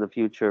imagine in the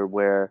future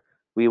where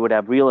we would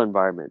have real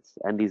environments,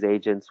 and these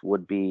agents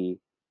would be,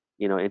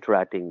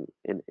 interacting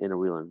in a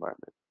real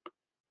environment.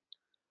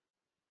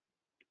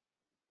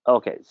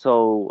 Okay,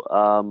 so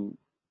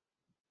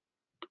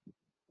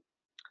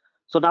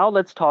so now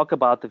let's talk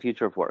about the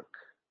future of work.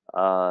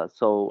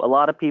 So a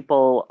lot of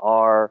people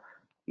are,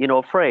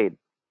 afraid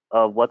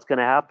of what's going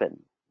to happen,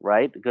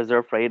 right? Because they're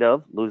afraid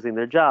of losing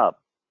their job.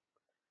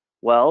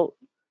 Well,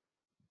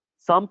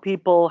 some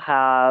people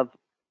have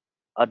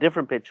a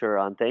different picture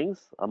on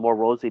things, a more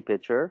rosy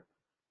picture,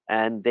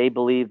 and they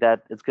believe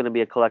that it's going to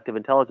be a collective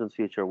intelligence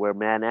future where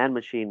man and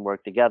machine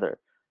work together.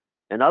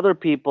 And other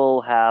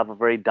people have a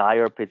very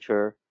dire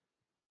picture,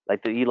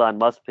 like the Elon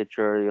Musk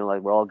picture,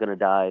 like we're all gonna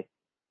die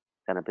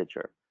kind of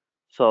picture.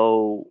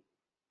 So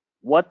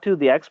what do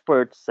the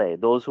experts say?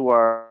 Those who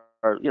are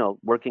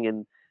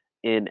working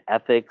in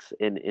ethics,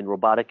 in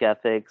robotic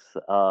ethics,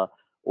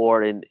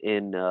 or in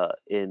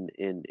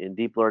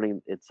deep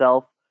learning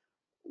itself.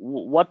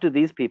 What do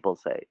these people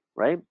say,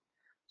 right?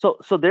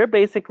 So they're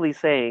basically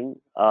saying,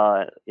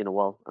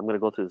 well, I'm going to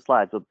go through the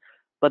slides,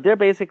 but they're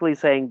basically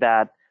saying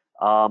that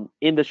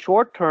in the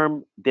short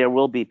term there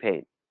will be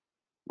pain,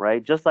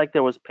 right? Just like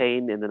there was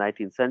pain in the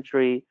 19th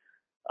century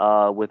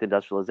with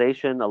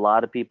industrialization, a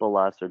lot of people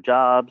lost their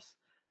jobs,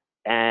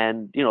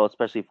 and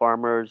especially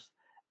farmers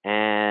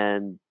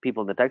and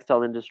people in the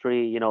textile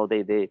industry.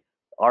 They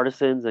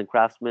artisans and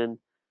craftsmen,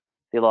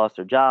 they lost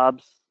their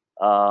jobs,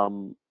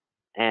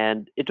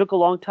 and it took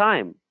a long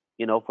time,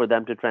 for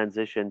them to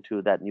transition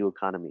to that new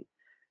economy.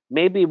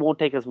 Maybe it won't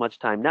take as much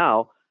time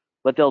now,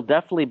 but there'll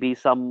definitely be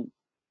some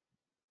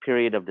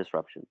period of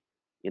disruption,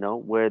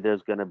 where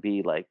there's going to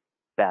be like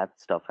bad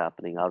stuff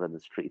happening out in the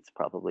streets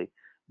probably,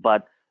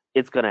 but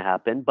it's going to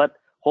happen. But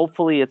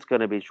hopefully it's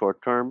going to be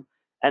short term,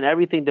 and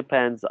everything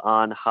depends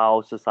on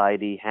how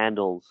society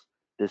handles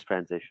this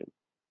transition.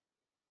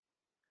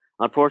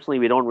 Unfortunately,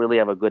 we don't really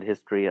have a good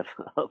history of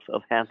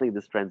handling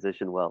this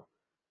transition well,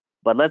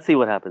 but let's see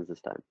what happens this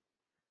time.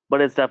 But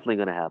it's definitely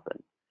going to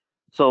happen.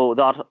 So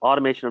the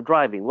automation of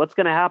driving, what's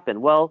going to happen?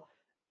 Well,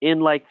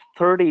 in like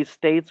 30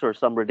 states or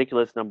some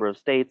ridiculous number of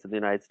states in the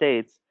United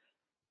States,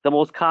 the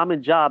most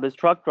common job is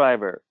truck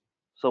driver.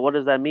 So what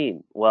does that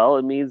mean? Well,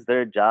 it means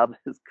their job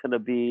is going to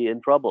be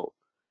in trouble.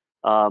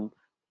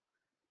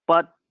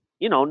 But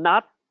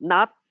not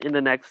in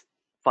the next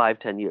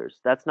 5-10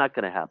 years. That's not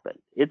going to happen.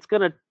 It's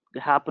going to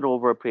happen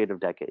over a period of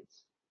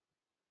decades.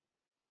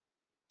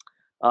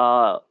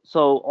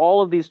 So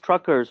all of these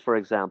truckers, for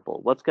example,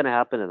 what's going to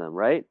happen to them,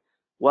 right?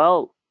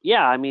 Well,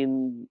 yeah, I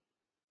mean,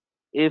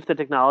 if the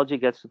technology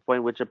gets to the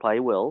point, which it probably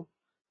will,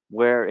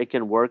 where it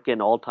can work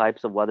in all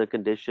types of weather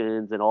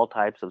conditions and all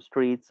types of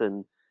streets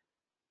and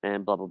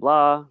blah blah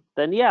blah,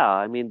 then yeah,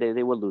 I mean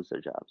they will lose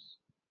their jobs.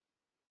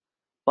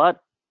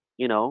 But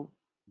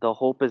the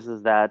hope is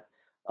that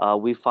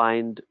we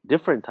find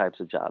different types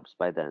of jobs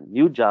by then.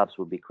 New jobs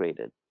will be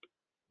created,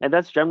 and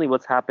that's generally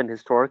what's happened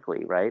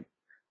historically, right?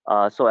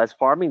 So as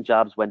farming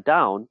jobs went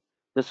down,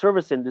 the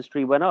service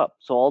industry went up.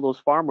 So all those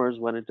farmers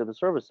went into the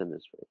service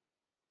industry.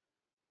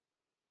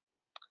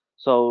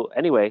 So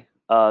anyway,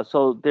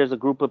 so there's a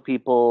group of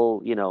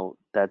people,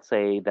 that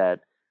say that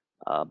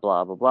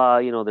blah blah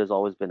blah. There's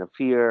always been a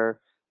fear.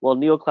 Well,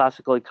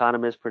 neoclassical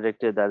economists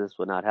predicted that this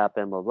would not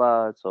happen, blah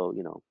blah. So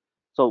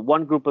so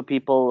one group of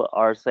people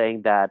are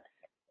saying that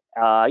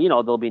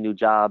there'll be new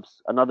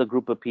jobs. Another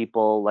group of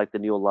people, like the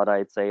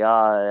neo-Luddites, say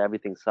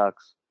everything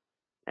sucks,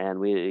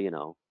 and a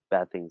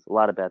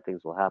lot of bad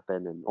things will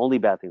happen, and only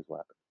bad things will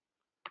happen.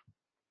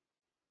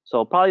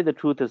 So probably the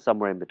truth is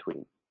somewhere in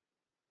between.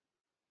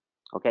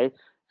 Okay,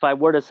 if I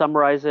were to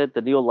summarize it,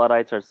 the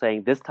neo-Luddites are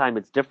saying this time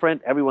it's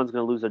different. Everyone's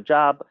going to lose their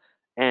job,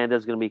 and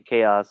there's going to be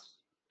chaos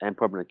and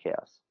permanent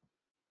chaos.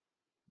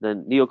 The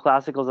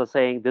neoclassicals are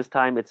saying this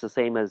time it's the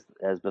same as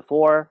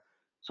before,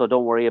 so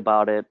don't worry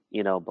about it.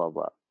 Blah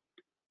blah.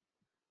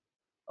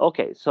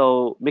 Okay,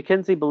 so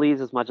McKinsey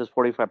believes as much as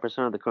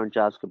 45% of the current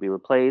jobs could be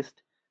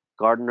replaced.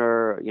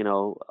 Gartner,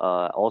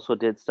 also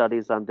did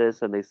studies on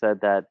this, and they said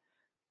that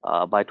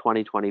by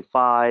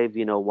 2025,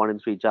 1 in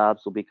 3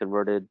 jobs will be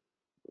converted,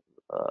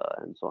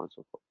 and so on and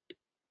so forth.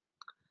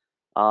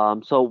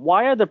 So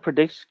why are the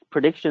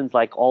predictions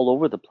like all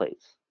over the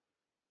place?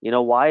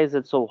 Why is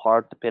it so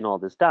hard to pin all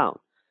this down?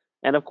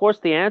 And of course,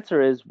 the answer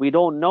is we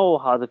don't know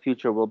how the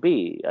future will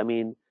be. I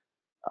mean,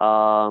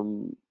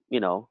 the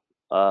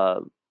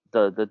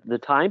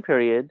time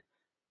period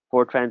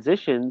for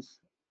transitions,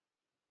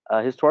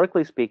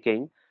 historically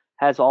speaking,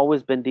 has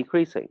always been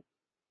decreasing.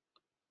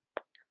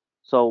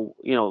 So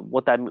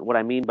what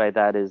I mean by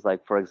that is,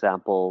 like, for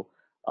example,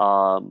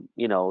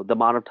 the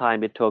amount of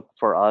time it took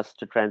for us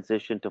to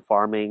transition to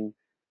farming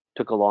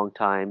took a long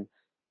time,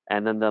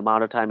 and then the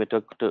amount of time it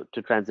took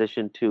to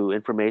transition to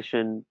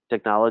information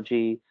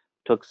technology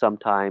took some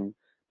time.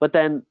 But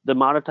then the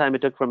amount of time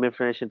it took from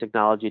information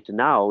technology to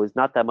now is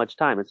not that much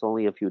time. It's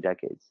only a few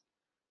decades.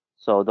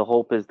 So the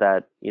hope is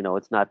that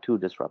it's not too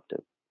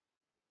disruptive.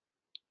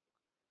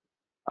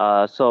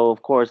 So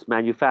of course,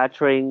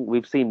 manufacturing,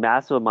 we've seen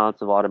massive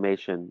amounts of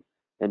automation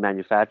in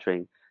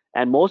manufacturing,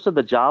 and most of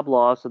the job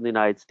loss in the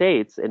United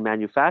States in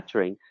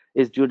manufacturing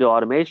is due to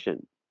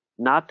automation,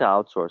 not to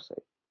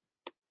outsourcing.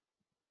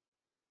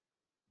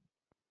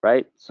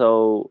 Right?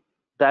 So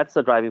that's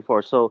the driving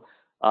force. So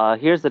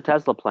here's the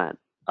Tesla plant.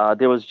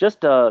 There was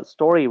just a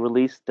story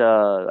released,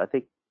 I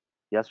think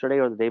yesterday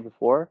or the day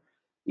before.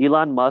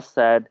 Elon Musk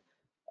said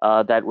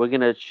that we're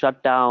going to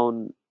shut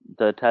down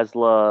the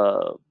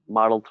Tesla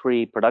Model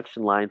 3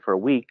 production line for a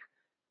week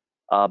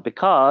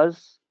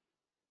because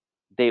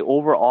they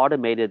over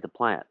automated the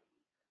plant.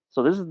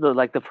 So this is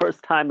the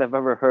first time I've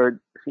ever heard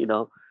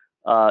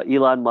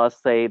Elon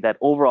Musk say that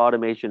over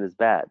automation is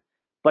bad.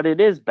 But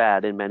it is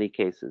bad in many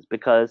cases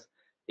because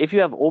If you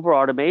have over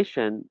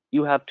automation,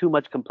 you have too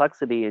much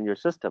complexity in your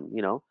system.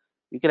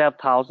 You could have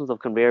thousands of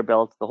conveyor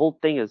belts. The whole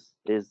thing is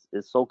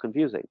so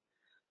confusing.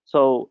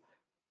 So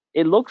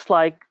it looks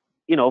like,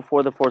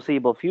 for the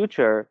foreseeable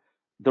future,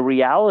 the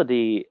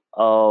reality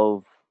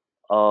of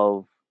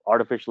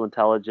artificial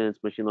intelligence,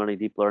 machine learning,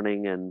 deep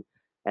learning,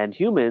 and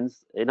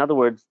humans, in other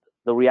words,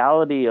 the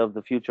reality of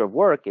the future of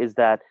work is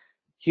that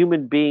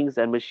human beings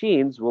and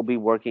machines will be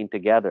working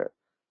together.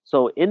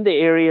 So in the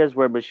areas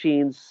where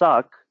machines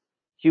suck,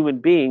 human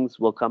beings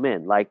will come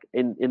in, like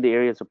in the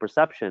areas of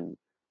perception,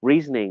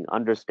 reasoning,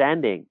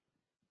 understanding,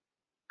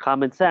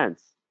 common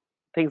sense,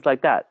 things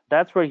like that.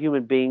 That's where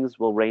human beings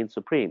will reign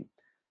supreme.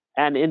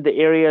 And in the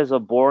areas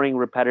of boring,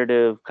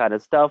 repetitive kind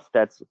of stuff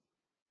that's,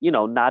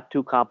 not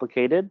too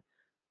complicated,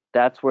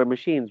 that's where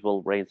machines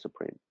will reign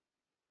supreme.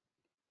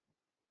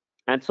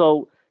 And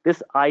so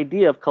this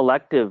idea of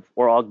collective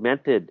or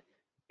augmented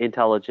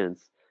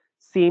intelligence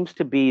seems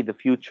to be the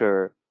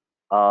future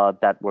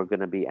that we're going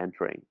to be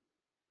entering.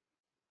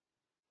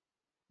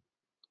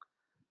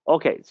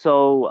 Okay,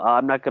 so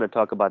I'm not going to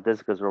talk about this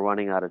because we're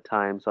running out of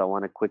time. So I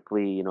want to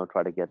quickly,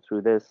 try to get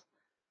through this.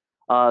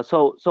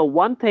 So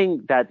one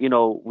thing that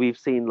we've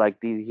seen, like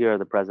here are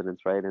the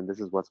presidents, right? And this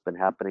is what's been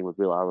happening with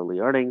real hourly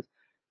earnings.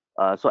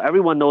 So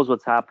everyone knows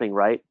what's happening,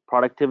 right?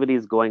 Productivity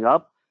is going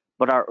up,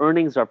 but our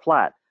earnings are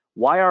flat.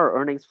 Why are our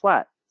earnings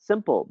flat?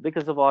 Simple,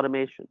 because of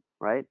automation,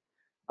 right?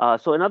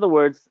 So in other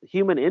words,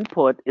 human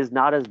input is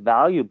not as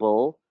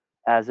valuable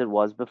as it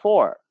was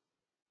before.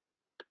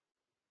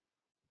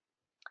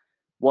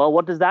 Well,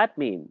 what does that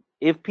mean?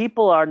 If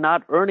people are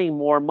not earning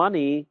more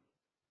money,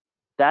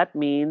 that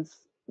means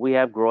we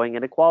have growing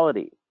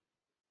inequality,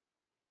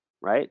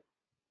 right?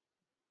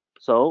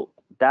 So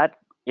that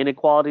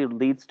inequality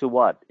leads to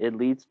what? It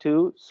leads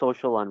to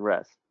social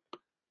unrest.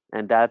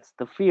 And that's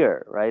the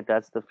fear, right?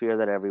 That's the fear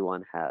that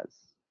everyone has.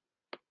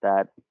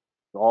 That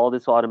all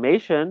this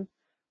automation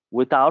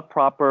without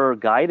proper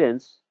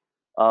guidance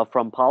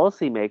from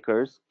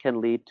policymakers can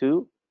lead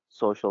to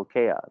social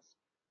chaos.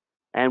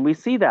 And we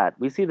see that.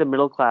 We see the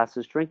middle class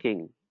is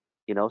shrinking,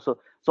 so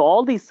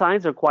all these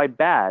signs are quite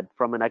bad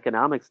from an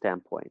economic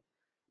standpoint.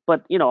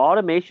 But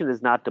automation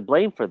is not to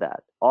blame for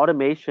that.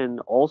 Automation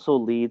also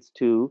leads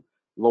to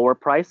lower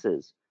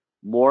prices,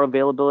 more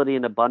availability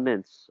and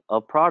abundance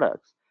of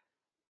products.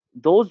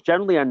 Those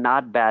generally are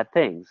not bad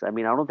things. I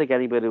mean, I don't think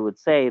anybody would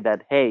say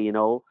that, hey,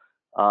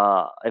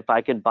 if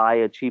I can buy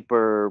a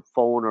cheaper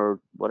phone or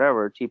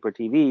whatever, cheaper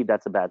TV,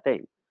 that's a bad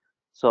thing.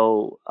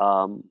 So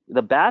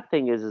the bad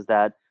thing is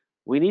that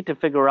we need to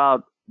figure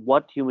out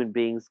what human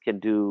beings can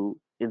do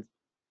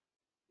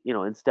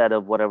instead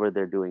of whatever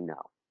they're doing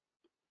now.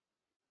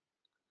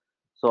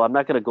 So I'm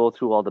not going to go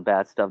through all the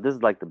bad stuff. This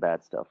is like the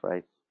bad stuff,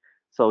 right?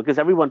 So because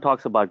everyone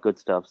talks about good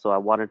stuff, so I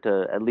wanted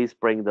to at least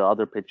bring the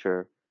other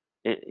picture,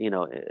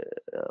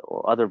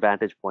 or other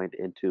vantage point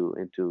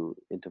into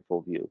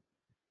full view.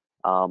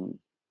 Um,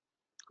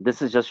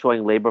 this is just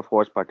showing labor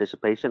force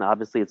participation.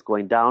 Obviously, it's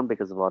going down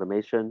because of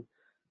automation.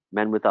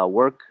 Men without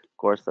work, of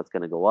course, that's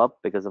going to go up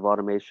because of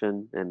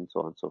automation, and so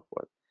on and so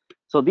forth.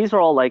 So these are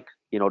all like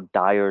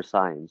dire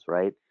signs,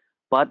 right?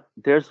 But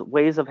there's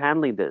ways of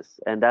handling this,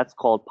 and that's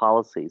called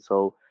policy.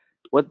 So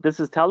what this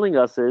is telling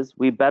us is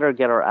we better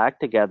get our act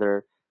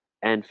together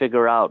and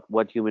figure out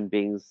what human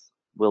beings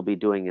will be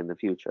doing in the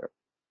future.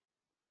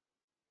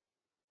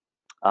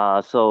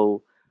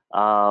 So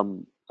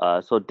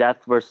death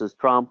versus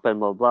Trump and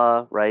blah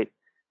blah, right?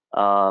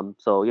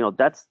 So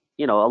that's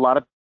a lot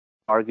of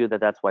argue that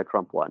that's why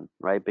Trump won,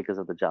 right? Because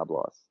of the job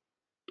loss.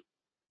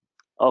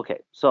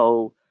 Okay,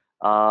 so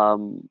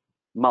Malcolm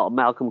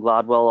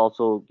Gladwell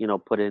also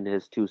put in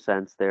his 2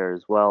 cents there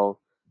as well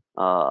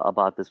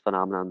about this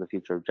phenomenon, the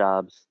future of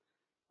jobs,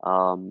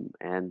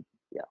 and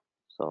yeah,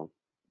 so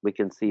we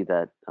can see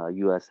that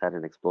U.S. had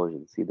an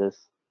explosion. See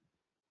this?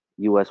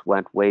 U.S.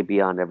 went way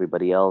beyond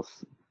everybody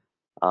else.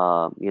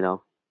 And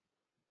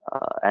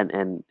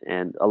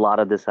a lot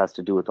of this has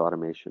to do with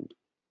automation.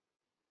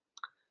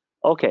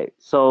 Okay,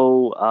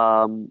 so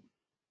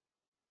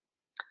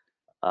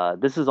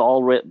this is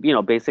all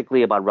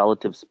basically about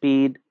relative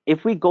speed.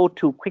 If we go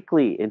too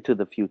quickly into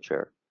the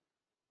future,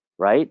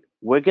 right,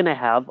 we're going to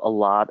have a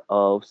lot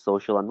of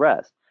social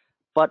unrest.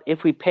 But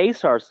if we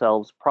pace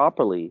ourselves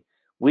properly,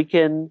 we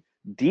can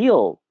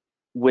deal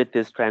with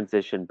this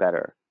transition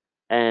better.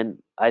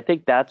 And I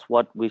think that's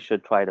what we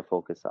should try to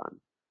focus on.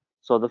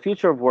 So the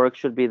future of work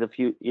should be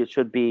it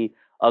should be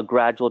a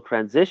gradual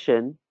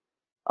transition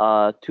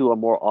to a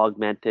more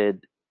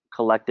augmented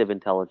collective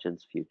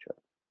intelligence future.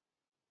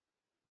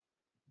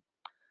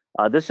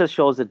 This just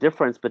shows the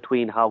difference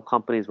between how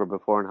companies were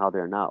before and how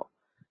they're now.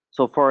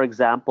 So for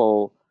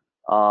example,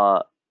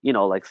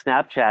 like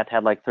Snapchat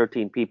had like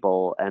 13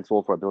 people and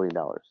sold for $1 billion,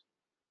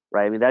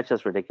 right? I mean, that's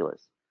just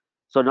ridiculous.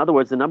 So in other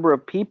words, the number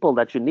of people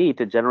that you need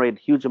to generate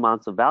huge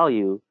amounts of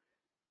value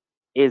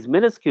is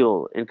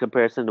minuscule in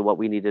comparison to what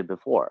we needed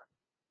before.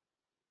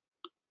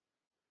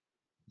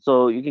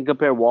 So you can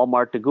compare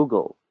Walmart to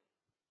Google,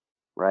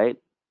 right?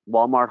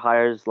 Walmart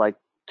hires like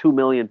 2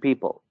 million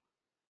people.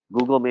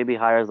 Google maybe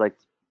hires like,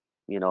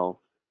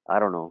 I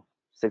don't know,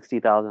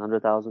 60,000,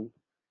 100,000.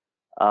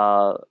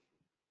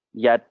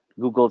 Yet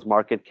Google's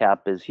market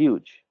cap is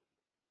huge,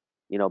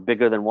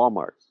 bigger than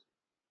Walmart's.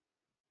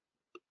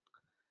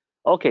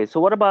 Okay, so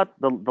what about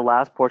the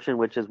last portion,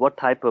 which is what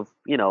type of,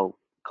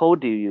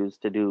 code do you use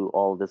to do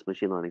all of this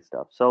machine learning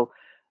stuff? So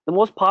the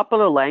most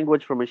popular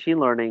language for machine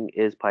learning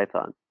is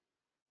Python.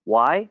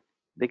 Why?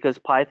 Because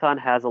Python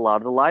has a lot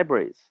of the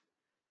libraries.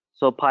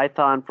 So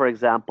Python, for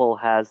example,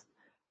 has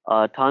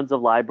tons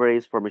of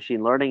libraries for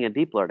machine learning and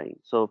deep learning.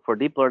 So for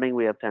deep learning,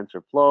 we have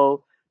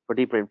TensorFlow. For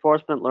deep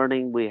reinforcement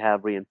learning, we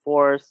have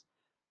Reinforce.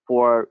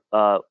 For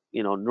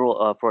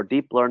for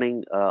deep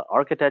learning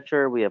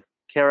architecture, we have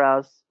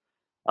Keras.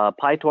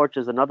 PyTorch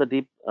is another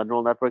deep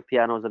neural network.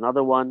 Theano is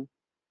another one.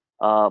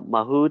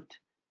 Mahout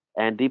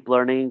and deep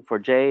learning for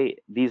J.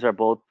 These are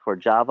both for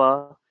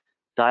Java.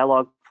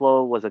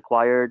 Dialogflow was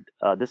acquired.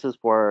 This is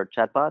for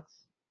chatbots,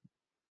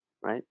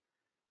 right?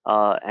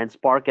 And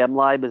Spark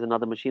MLib is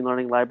another machine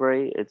learning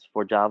library. It's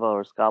for Java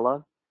or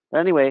Scala. But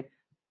anyway,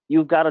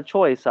 you've got a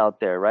choice out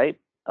there, right?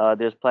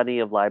 There's plenty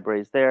of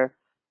libraries there,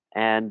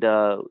 and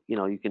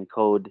you can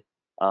code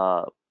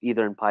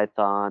either in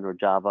Python or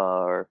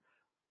Java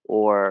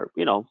or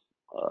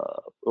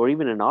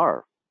even in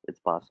R. It's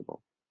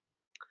possible.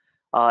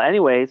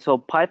 Anyway, so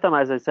Python,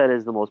 as I said,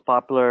 is the most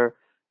popular,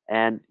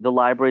 and the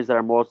libraries that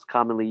are most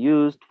commonly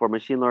used for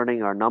machine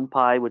learning are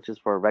NumPy, which is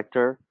for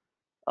vector,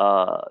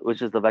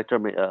 which is the vector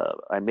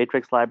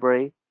matrix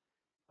library,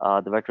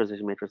 the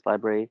vectorization matrix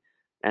library.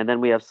 And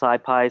then we have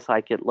SciPy,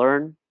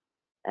 scikit-learn,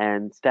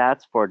 and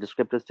stats for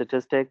descriptive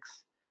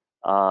statistics.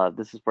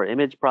 This is for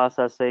image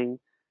processing,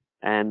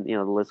 and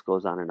the list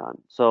goes on and on.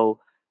 So,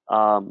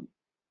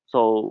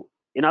 so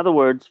in other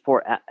words,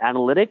 for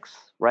analytics,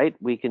 right,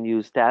 we can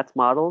use stats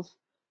models.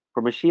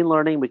 For machine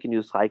learning, we can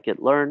use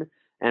scikit-learn,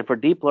 and for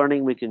deep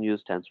learning, we can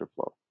use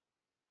TensorFlow.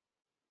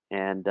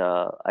 And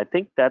I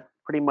think that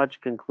pretty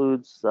much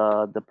concludes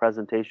the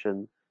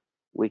presentation.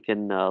 We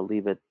can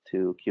leave it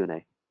to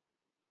Q&A.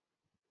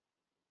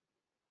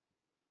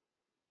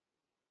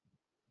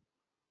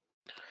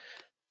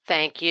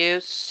 Thank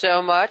you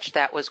so much.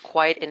 That was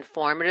quite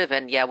informative.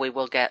 And yeah, we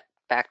will get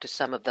back to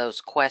some of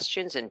those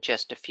questions in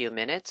just a few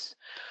minutes.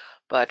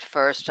 But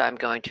first, I'm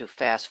going to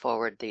fast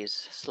forward these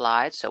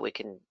slides so we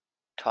can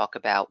talk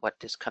about what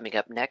is coming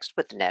up next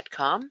with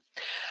NetComm.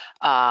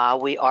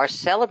 We are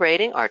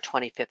celebrating our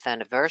 25th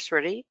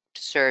anniversary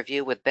to serve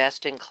you with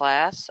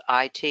best-in-class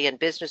IT and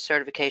business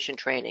certification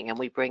training, and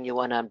we bring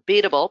you an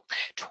unbeatable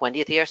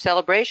 20th year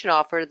celebration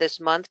offer this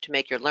month to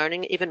make your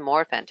learning even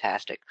more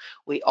fantastic.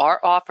 We are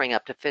offering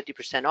up to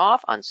 50%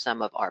 off on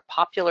some of our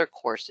popular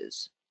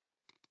courses.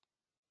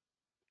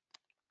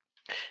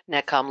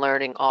 NetComm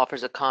Learning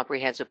offers a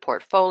comprehensive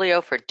portfolio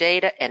for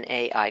data and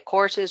AI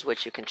courses,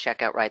 which you can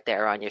check out right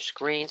there on your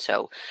screen.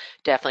 So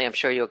definitely, I'm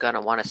sure you're going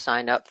to want to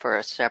sign up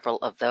for several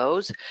of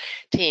those.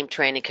 Team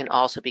training can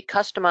also be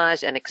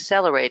customized and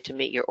accelerated to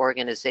meet your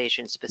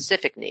organization's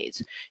specific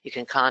needs. You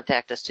can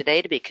contact us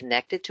today to be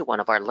connected to one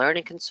of our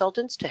learning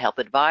consultants to help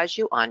advise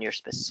you on your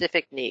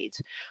specific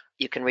needs.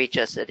 You can reach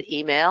us at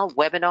email,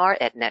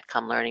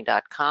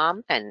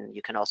 webinar@netcommlearning.com, and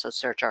you can also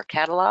search our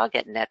catalog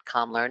at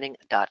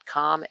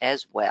netcommlearning.com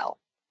as well.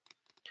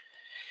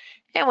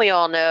 And we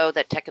all know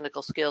that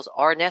technical skills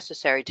are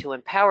necessary to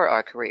empower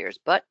our careers,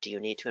 but do you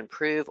need to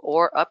improve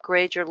or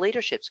upgrade your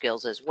leadership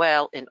skills as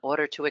well in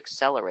order to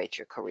accelerate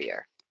your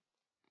career?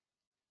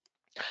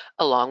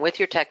 Along with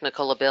your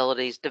technical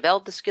abilities,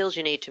 develop the skills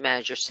you need to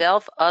manage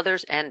yourself,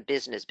 others, and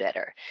business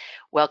better.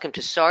 Welcome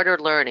to Sartor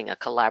Learning, a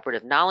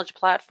collaborative knowledge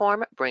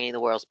platform bringing the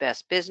world's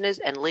best business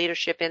and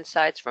leadership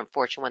insights from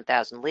Fortune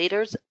 1000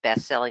 leaders,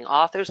 best-selling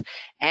authors,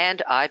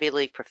 and Ivy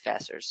League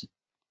professors.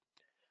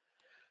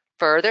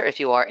 Further, if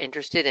you are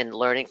interested in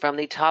learning from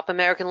the top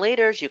American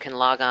leaders, you can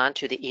log on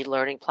to the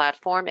e-learning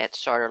platform at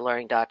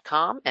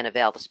sartorlearning.com and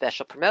avail the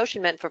special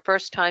promotion meant for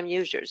first-time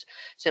users.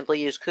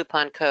 Simply use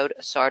coupon code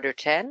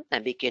SARTOR10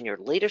 and begin your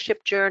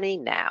leadership journey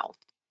now.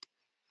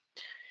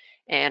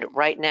 And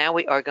right now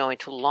we are going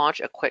to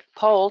launch a quick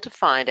poll to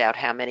find out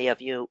how many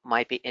of you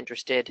might be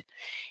interested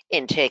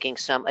in taking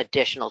some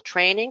additional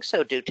training.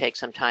 So do take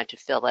some time to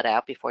fill that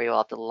out before you all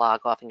have to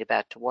log off and get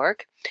back to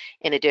work.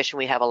 In addition,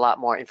 we have a lot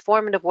more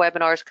informative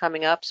webinars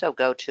coming up. So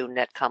go to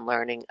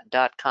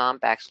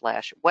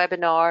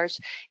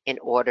netcommlearning.com/webinars in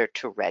order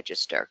to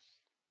register.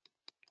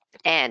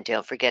 And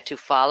don't forget to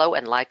follow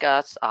and like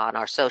us on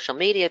our social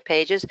media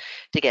pages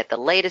to get the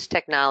latest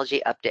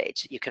technology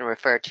updates. You can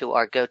refer to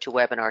our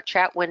GoToWebinar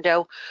chat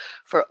window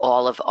for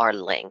all of our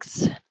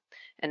links.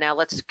 And now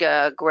let's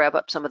grab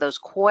up some of those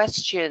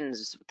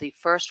questions. The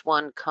first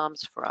one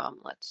comes from,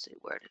 let's see,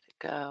 where did it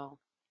go?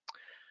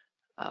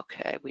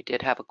 Okay, we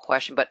did have a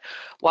question, but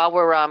while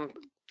we're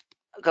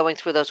going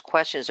through those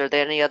questions, are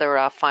there any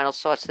other final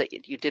thoughts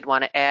that you did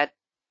want to add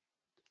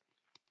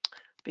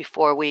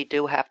before we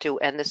do have to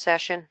end the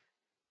session?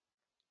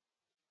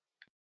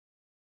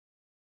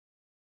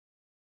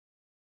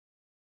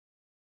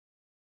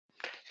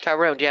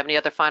 Tyrone, do you have any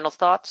other final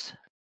thoughts?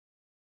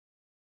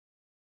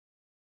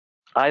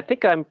 I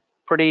think I'm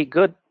pretty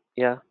good.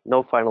 Yeah,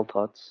 no final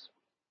thoughts.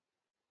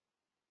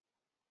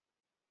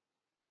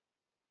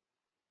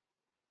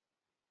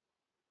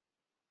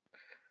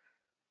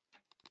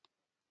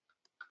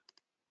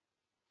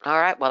 All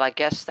right, well, I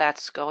guess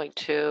that's going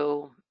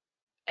to,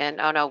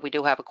 and oh no, we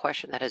do have a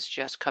question that has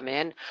just come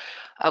in.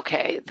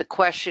 Okay, the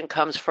question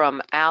comes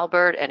from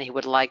Albert, and he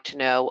would like to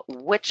know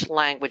which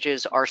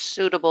languages are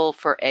suitable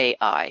for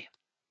AI.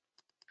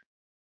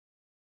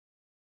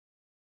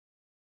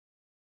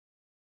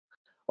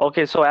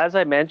 Okay, so as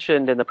I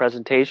mentioned in the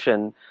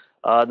presentation,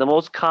 the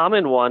most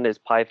common one is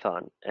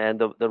Python.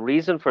 And the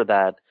reason for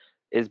that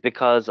is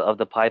because of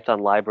the Python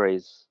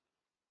libraries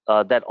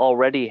that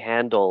already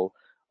handle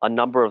a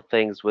number of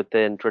things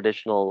within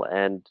traditional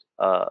and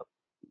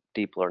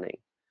deep learning.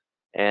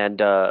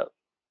 And a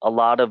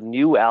lot of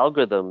new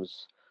algorithms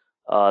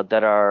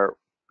that are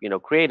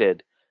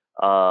created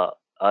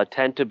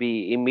tend to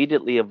be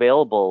immediately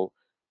available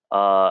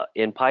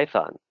in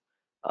Python.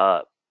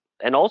 Uh,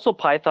 and also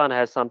Python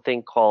has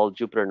something called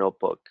Jupyter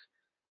Notebook.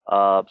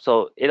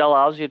 So it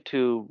allows you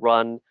to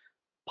run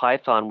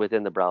Python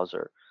within the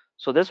browser.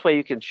 So this way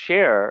you can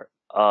share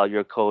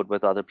your code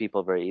with other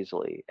people very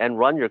easily and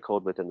run your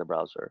code within the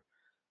browser.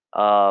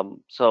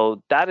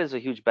 So that is a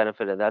huge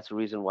benefit, and that's the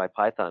reason why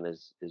Python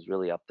is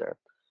really up there.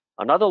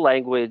 Another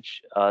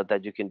language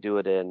that you can do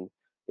it in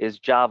is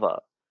Java.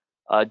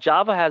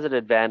 Java has an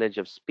advantage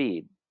of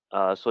speed.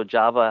 So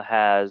Java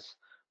has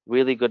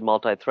really good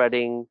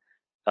multi-threading.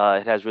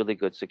 It has really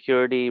good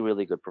security,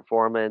 really good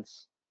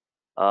performance.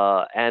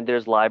 And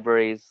there's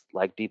libraries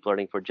like Deep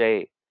Learning for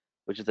J,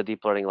 which is a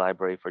deep learning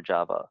library for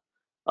Java.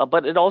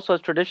 But it also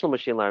has traditional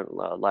machine learning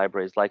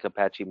libraries like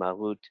Apache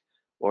Mahout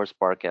or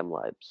Spark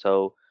MLib.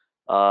 So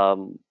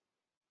um,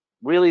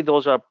 really,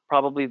 those are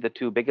probably the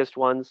two biggest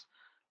ones.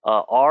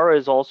 R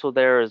is also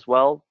there as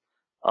well.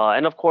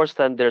 And of course,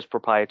 then there's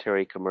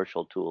proprietary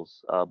commercial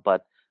tools,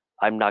 but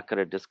I'm not going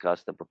to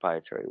discuss the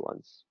proprietary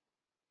ones.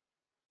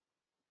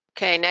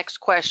 Okay, next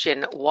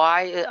question.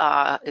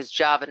 Why is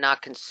Java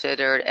not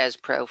considered as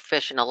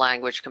proficient a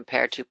language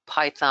compared to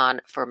Python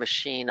for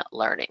machine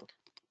learning?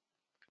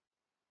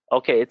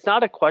 Okay, it's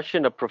not a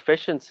question of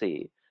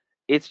proficiency.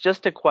 It's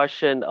just a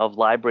question of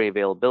library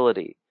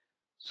availability.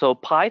 So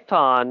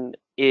Python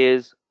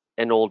is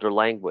an older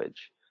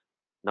language,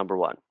 number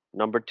one.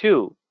 Number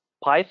two,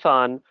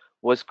 Python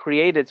was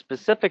created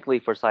specifically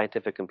for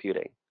scientific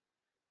computing,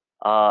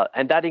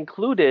 and that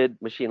included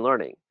machine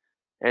learning.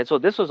 And so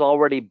this was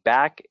already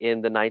back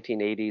in the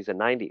 1980s and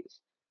 90s.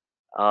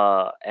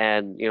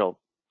 And of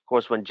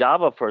course, when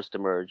Java first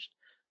emerged,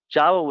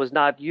 Java was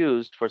not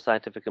used for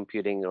scientific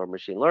computing or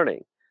machine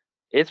learning.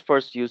 Its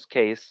first use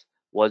case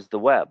was the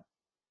web,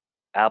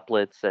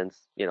 applets, and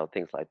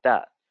things like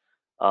that.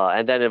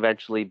 And then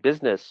eventually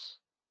business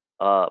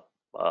uh,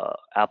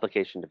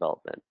 application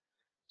development.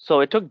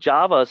 So it took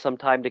Java some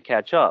time to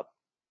catch up,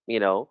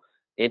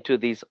 into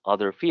these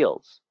other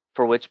fields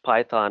for which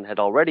Python had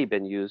already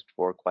been used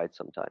for quite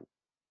some time.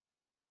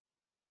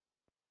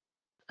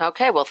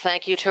 Okay, well,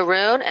 thank you,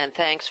 Tarun, and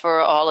thanks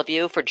for all of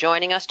you for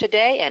joining us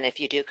today. And if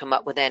you do come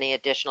up with any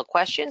additional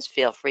questions,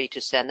 feel free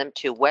to send them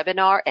to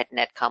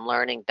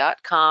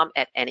webinar@netcomlearning.com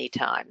at any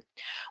time.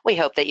 We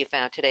hope that you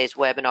found today's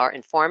webinar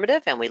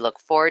informative, and we look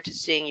forward to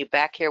seeing you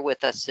back here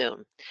with us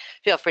soon.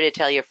 Feel free to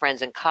tell your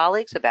friends and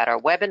colleagues about our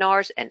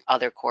webinars and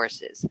other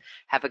courses.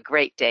 Have a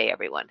great day,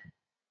 everyone.